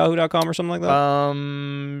Video at yahoo.com or something like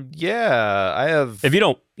that? Yeah, I have. If you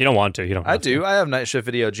don't want to, you don't I have to. do. I have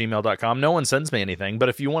nightshiftvideo@gmail.com. No one sends me anything, but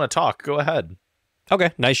if you want to talk, go ahead.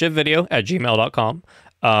 Okay, nightshiftvideo@gmail.com.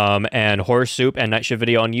 And Horror Soup and Night Shift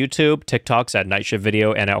Video on YouTube, TikToks at Night Shift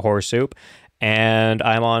Video and at Horror Soup, and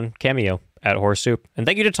I'm on Cameo at Horror Soup. And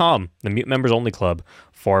thank you to Tom, the Mute Members Only Club,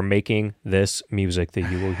 for making this music that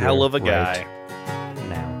you will hear Hell of a right guy.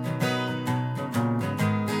 now.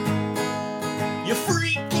 You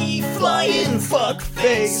freaky flying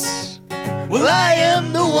fuckface. Well, I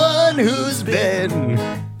am the one who's been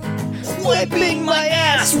wiping my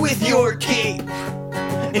ass with your cape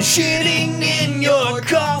and shitting in your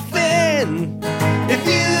coffin. If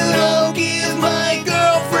you don't give my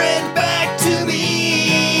girlfriend back to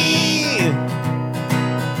me,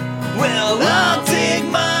 well, I'll take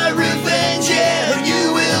my revenge, yeah,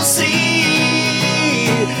 you will see.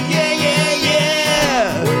 Yeah, yeah,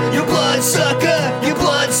 yeah. You bloodsucker,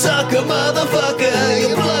 motherfucker.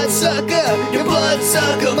 You bloodsucker,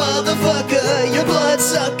 motherfucker. You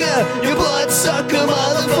bloodsucker,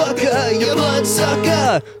 motherfucker. You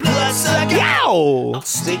bloodsucker. Ow! I'll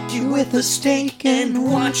stick you with a stake and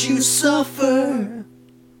watch you suffer.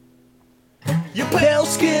 You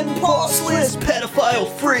pale-skinned, pulseless pedophile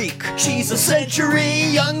freak. She's a century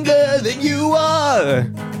younger than you are.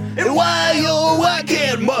 And why, oh, why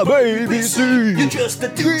can't my baby see? You're just a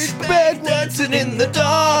douchebag dancing in the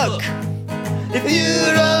dark. If you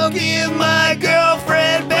don't give my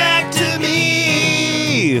girlfriend back to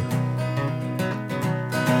me,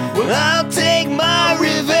 well, I'll take my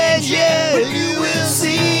revenge, yeah, you will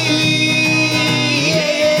see.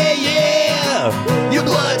 Yeah, yeah. You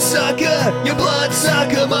bloodsucker,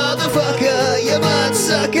 motherfucker. You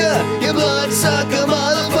bloodsucker,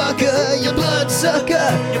 motherfucker. You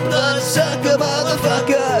bloodsucker,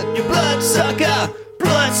 motherfucker. You bloodsucker.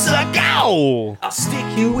 Ow! I'll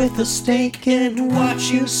stick you with a stake and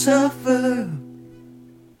watch you suffer.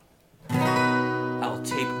 I'll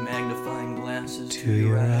tape magnifying glasses to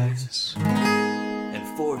your eyes and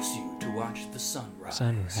force you to watch the sunrise.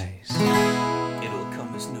 It'll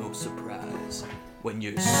come as no surprise when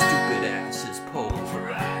your stupid ass is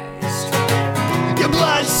polarized. You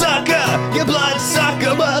bloodsucker,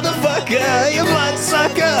 motherfucker. bloodsucker, you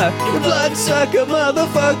bloodsucker, you bloodsucker,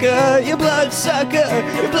 motherfucker, you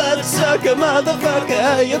bloodsucker, you bloodsucker,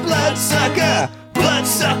 motherfucker, you bloodsucker,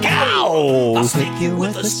 bloodsucker. I'll stick you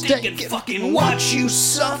with a stick and fucking watch you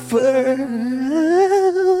suffer.